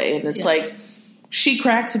Rihanna way, and it's like she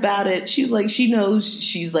cracks about it. She's like, she knows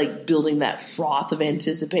she's like building that froth of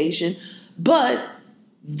anticipation, but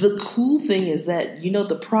the cool thing is that,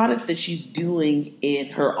 the product that she's doing in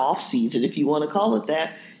her off season, if you want to call it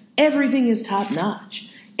that, everything is top notch.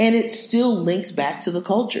 And it still links back to the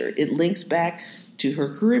culture. It links back to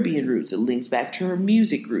her Caribbean roots. It links back to her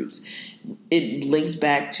music roots. It links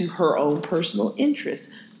back to her own personal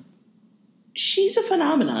interests. She's a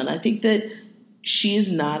phenomenon. I think that she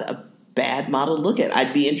is not a bad model to look at.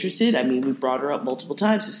 I'd be interested. I mean, we've brought her up multiple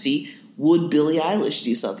times to see, would Billie Eilish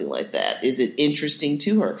do something like that? Is it interesting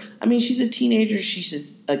to her? I mean, she's a teenager.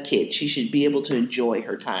 She's a kid. She should be able to enjoy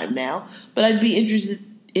her time now. But I'd be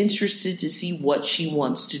interested to see what she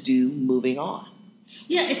wants to do moving on.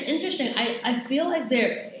 Yeah, it's interesting. I feel like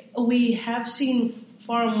we have seen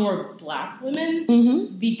far more black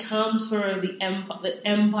women become sort of the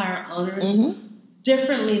empire owners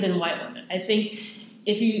differently than white women. I think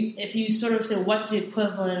if you sort of say what's the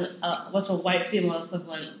equivalent, what's a white female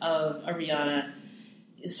equivalent of a Rihanna,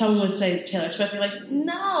 someone would say Taylor Swift. You're like,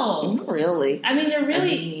 no, not really. I mean, they're really. I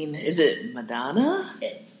mean, is it Madonna?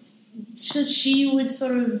 So she would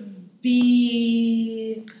sort of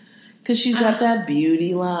be. Because she's got that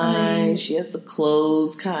beauty line. She has the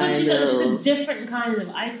clothes kind of. She's a different kind of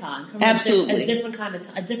icon. Absolutely. A different kind of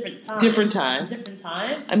a different time. Different time. Different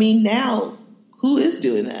time. I mean, now, who is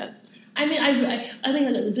doing that? I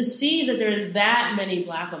mean, to see that there are that many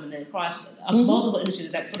black women across multiple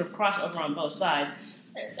industries that sort of cross over on both sides,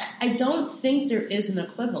 I don't think there is an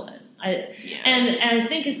equivalent. And I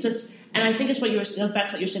think it's just. And I think it's what goes back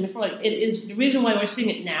to what you were saying before. Like, it is the reason why we're seeing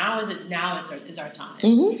it now is that now it's our time.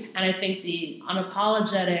 And I think the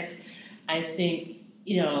unapologetic. I think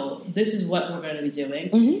this is what we're going to be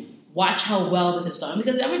doing. Watch how well this is done,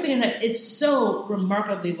 because everything in that, it's so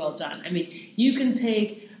remarkably well done. I mean, you can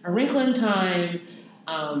take A Wrinkle in Time,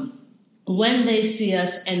 When They See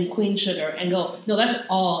Us, and Queen Sugar, and go, no, that's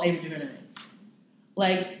all Ava DuVernay.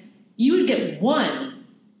 Like, you would get one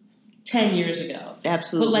 10 years ago.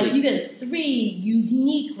 Absolutely. But, like, you get three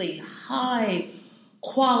uniquely high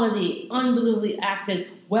quality, unbelievably acted,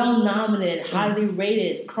 well-nominated, highly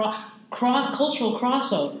rated, cultural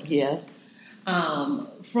crossovers. Yeah.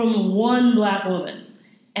 From one black woman,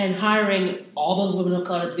 and hiring all those women of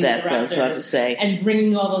color to be directors. That's what I was about to say. And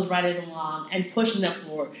bringing all those writers along and pushing them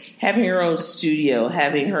forward. Having her own studio,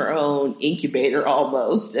 having her own incubator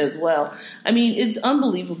almost as well. I mean, it's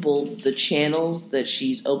unbelievable the channels that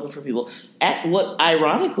she's opened for people. At what,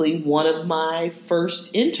 ironically, one of my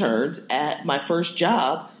first interns at my first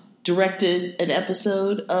job directed an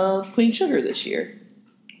episode of Queen Sugar this year.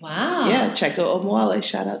 Wow. Yeah, Chico Omoale.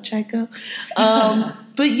 Shout out Chico.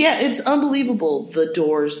 But yeah, it's unbelievable the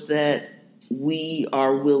doors that we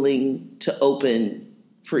are willing to open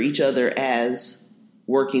for each other as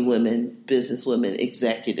working women, business women,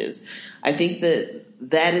 executives. I think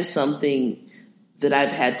that is something that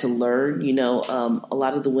I've had to learn. A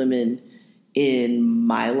lot of the women in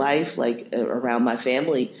my life, like around my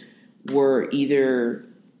family, were either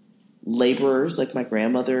laborers, like my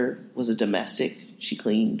grandmother was a domestic. She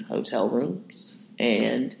cleaned hotel rooms,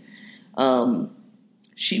 and all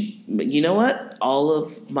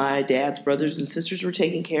of my dad's brothers and sisters were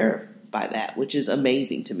taken care of by that, which is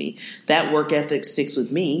amazing to me. That work ethic sticks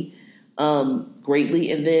with me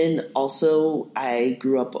greatly. And then also I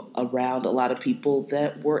grew up around a lot of people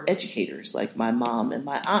that were educators, like my mom and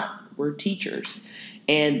my aunt were teachers.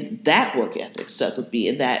 And that work ethic stuck with me,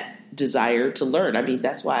 and that desire to learn. I mean,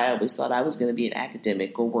 that's why I always thought I was going to be an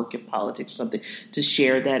academic or work in politics or something, to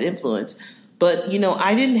share that influence. But,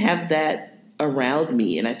 I didn't have that around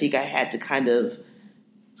me. And I think I had to kind of,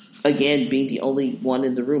 again, being the only one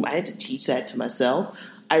in the room, I had to teach that to myself.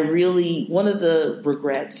 One of the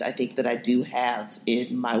regrets I think that I do have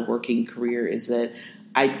in my working career is that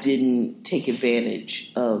I didn't take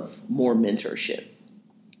advantage of more mentorship.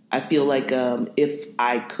 I feel like if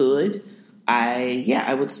I could,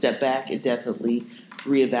 I would step back and definitely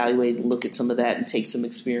reevaluate and look at some of that and take some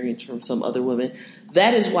experience from some other women.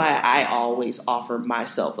 That is why I always offer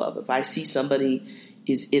myself up. If I see somebody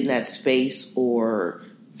is in that space, or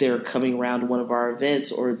they're coming around to one of our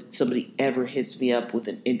events, or somebody ever hits me up with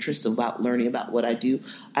an interest about learning about what I do,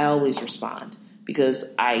 I always respond,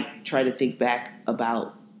 because I try to think back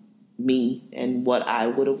about me and what I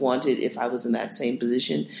would have wanted if I was in that same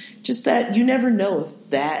position. Just that you never know if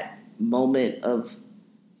that moment of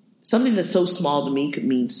something that's so small to me could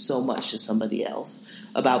mean so much to somebody else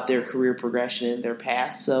about their career progression and their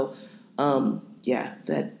past. So,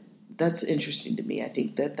 that's interesting to me. I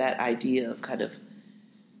think that idea of kind of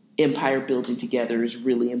empire building together is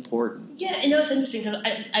really important. Yeah, it's interesting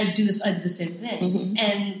because I do the same thing. Mm-hmm.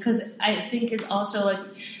 And because I think it's also like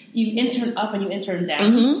you intern up and you intern down.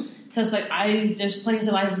 Mm-hmm. Because there's plenty of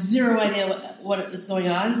stuff I have zero idea what is going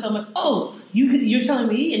on. So I'm like, oh, you're telling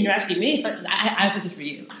me and you're asking me. I have this for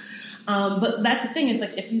you. But that's the thing. It's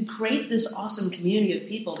like if you create this awesome community of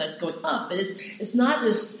people that's going up, it's not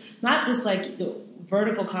just like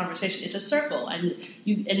vertical conversation. It's a circle, and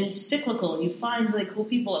it's cyclical. And you find really cool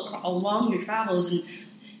people along your travels. And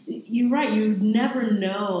you're right. You never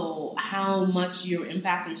know how much you're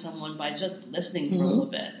impacting someone by just listening for a little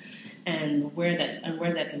bit. And where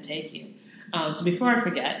that can take you. So before I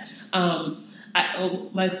forget,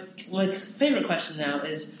 my favorite question now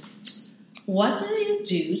is, what do you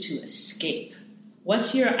do to escape?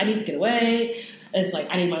 What's your I need to get away? It's like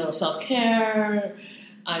I need my little self-care.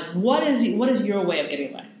 What is your way of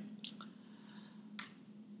getting away?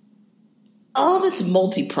 It's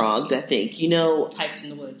multi-pronged, I think. Hikes in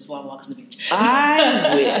the woods, long walks on the beach.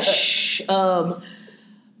 I wish.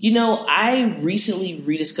 I recently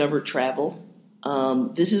rediscovered travel.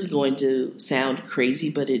 This is going to sound crazy,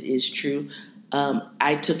 but it is true.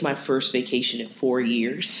 I took my first vacation in 4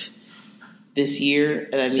 years this year.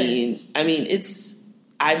 And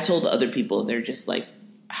I've told other people, and they're just like,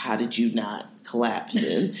 how did you not collapse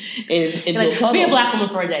into a puddle? Be a black woman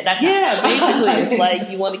for a day. That's basically. It's like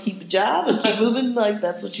you want to keep a job and keep moving. Like,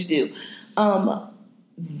 that's what you do.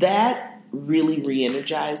 That really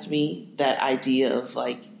re-energized me, that idea of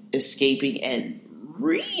like escaping and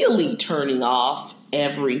really turning off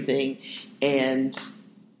everything and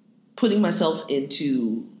putting myself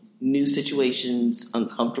into new situations,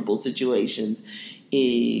 uncomfortable situations,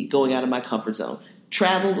 going out of my comfort zone.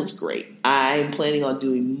 Travel was great. I'm planning on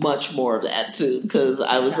doing much more of that soon, because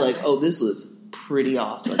I was like, oh, this was pretty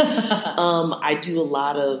awesome. I do a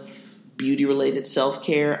lot of beauty-related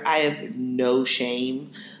self-care. I have no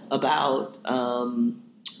shame about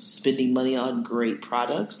spending money on great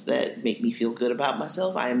products that make me feel good about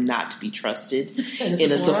myself. I am not to be trusted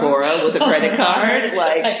in a Sephora with a credit card.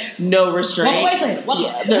 Like, no restraint.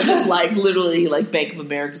 Yeah, they're just like literally like Bank of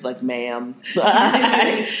America's like, ma'am.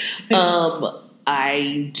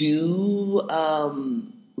 I do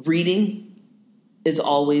reading has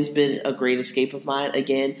always been a great escape of mine.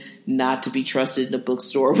 Again, not to be trusted in a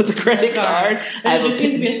bookstore with a credit card. There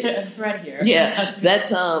seems to be a thread here. Yeah,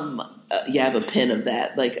 that's I have a pen of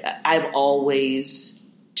that. Like, I've always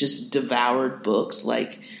just devoured books.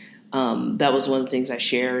 Like, that was one of the things I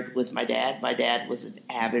shared with my dad. My dad was an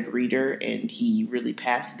avid reader, and he really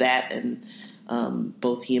passed that. And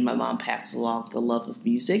both he and my mom passed along the love of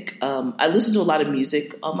music. I listen to a lot of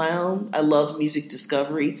music on my own. I love music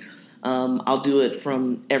discovery. I'll do it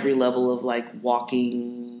from every level of like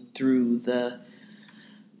walking through the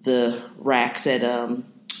racks at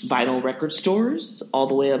vinyl record stores, all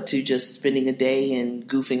the way up to just spending a day and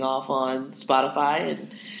goofing off on Spotify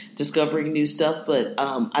and discovering new stuff. But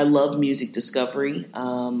I love music discovery.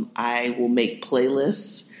 I will make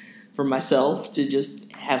playlists for myself to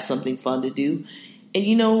just have something fun to do.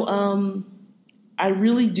 And, I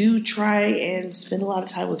really do try and spend a lot of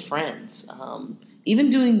time with friends. Even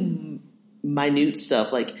doing minute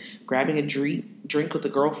stuff like grabbing a drink with a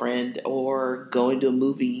girlfriend, or going to a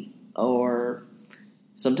movie, or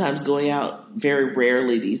sometimes going out, very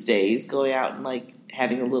rarely these days, going out and like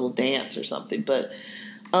having a little dance or something. But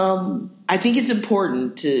I think it's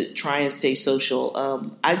important to try and stay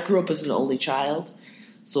social. I grew up as an only child,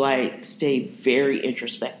 so I stay very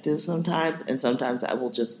introspective sometimes, and sometimes I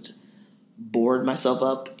will just board myself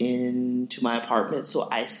up into my apartment. So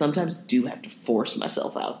I sometimes do have to force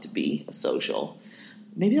myself out to be a social.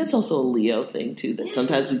 Maybe that's also a Leo thing too, that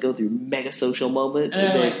sometimes we go through mega social moments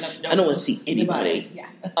and then I don't want to see anybody.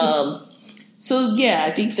 Yeah. So yeah,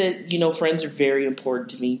 I think that, friends are very important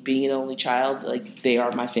to me. Being an only child, like, they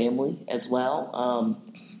are my family as well.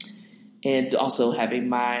 And also having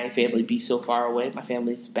my family be so far away. My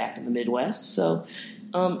family's back in the Midwest. So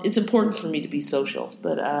it's important for me to be social.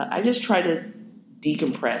 But I just try to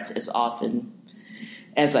decompress as often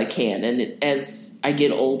as I can. And as I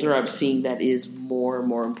get older, I'm seeing that is more and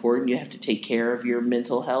more important. You have to take care of your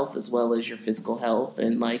mental health as well as your physical health.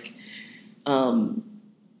 And like,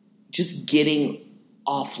 just getting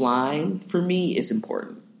offline for me is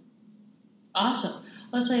important. Awesome.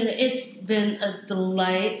 I'll tell you, it's been a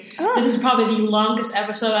delight. This is probably the longest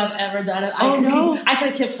episode I've ever done. I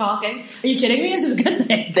could keep talking. Are you kidding me? This is a good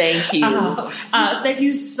thing. Thank you. Thank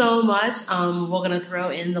you so much. We're going to throw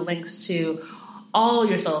in the links to all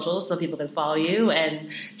your socials so people can follow you and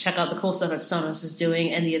check out the cool stuff that Sonos is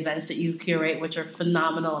doing and the events that you curate, which are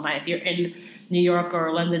phenomenal. And if you're in New York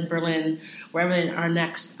or London, Berlin, wherever they are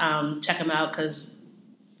next, check them out because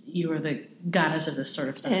you are the goddess of this sort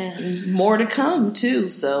of stuff. And more to come, too.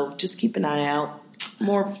 So just keep an eye out.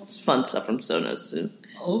 More fun stuff from Sonos soon.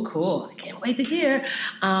 Oh, cool. I can't wait to hear.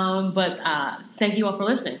 But thank you all for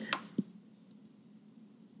listening.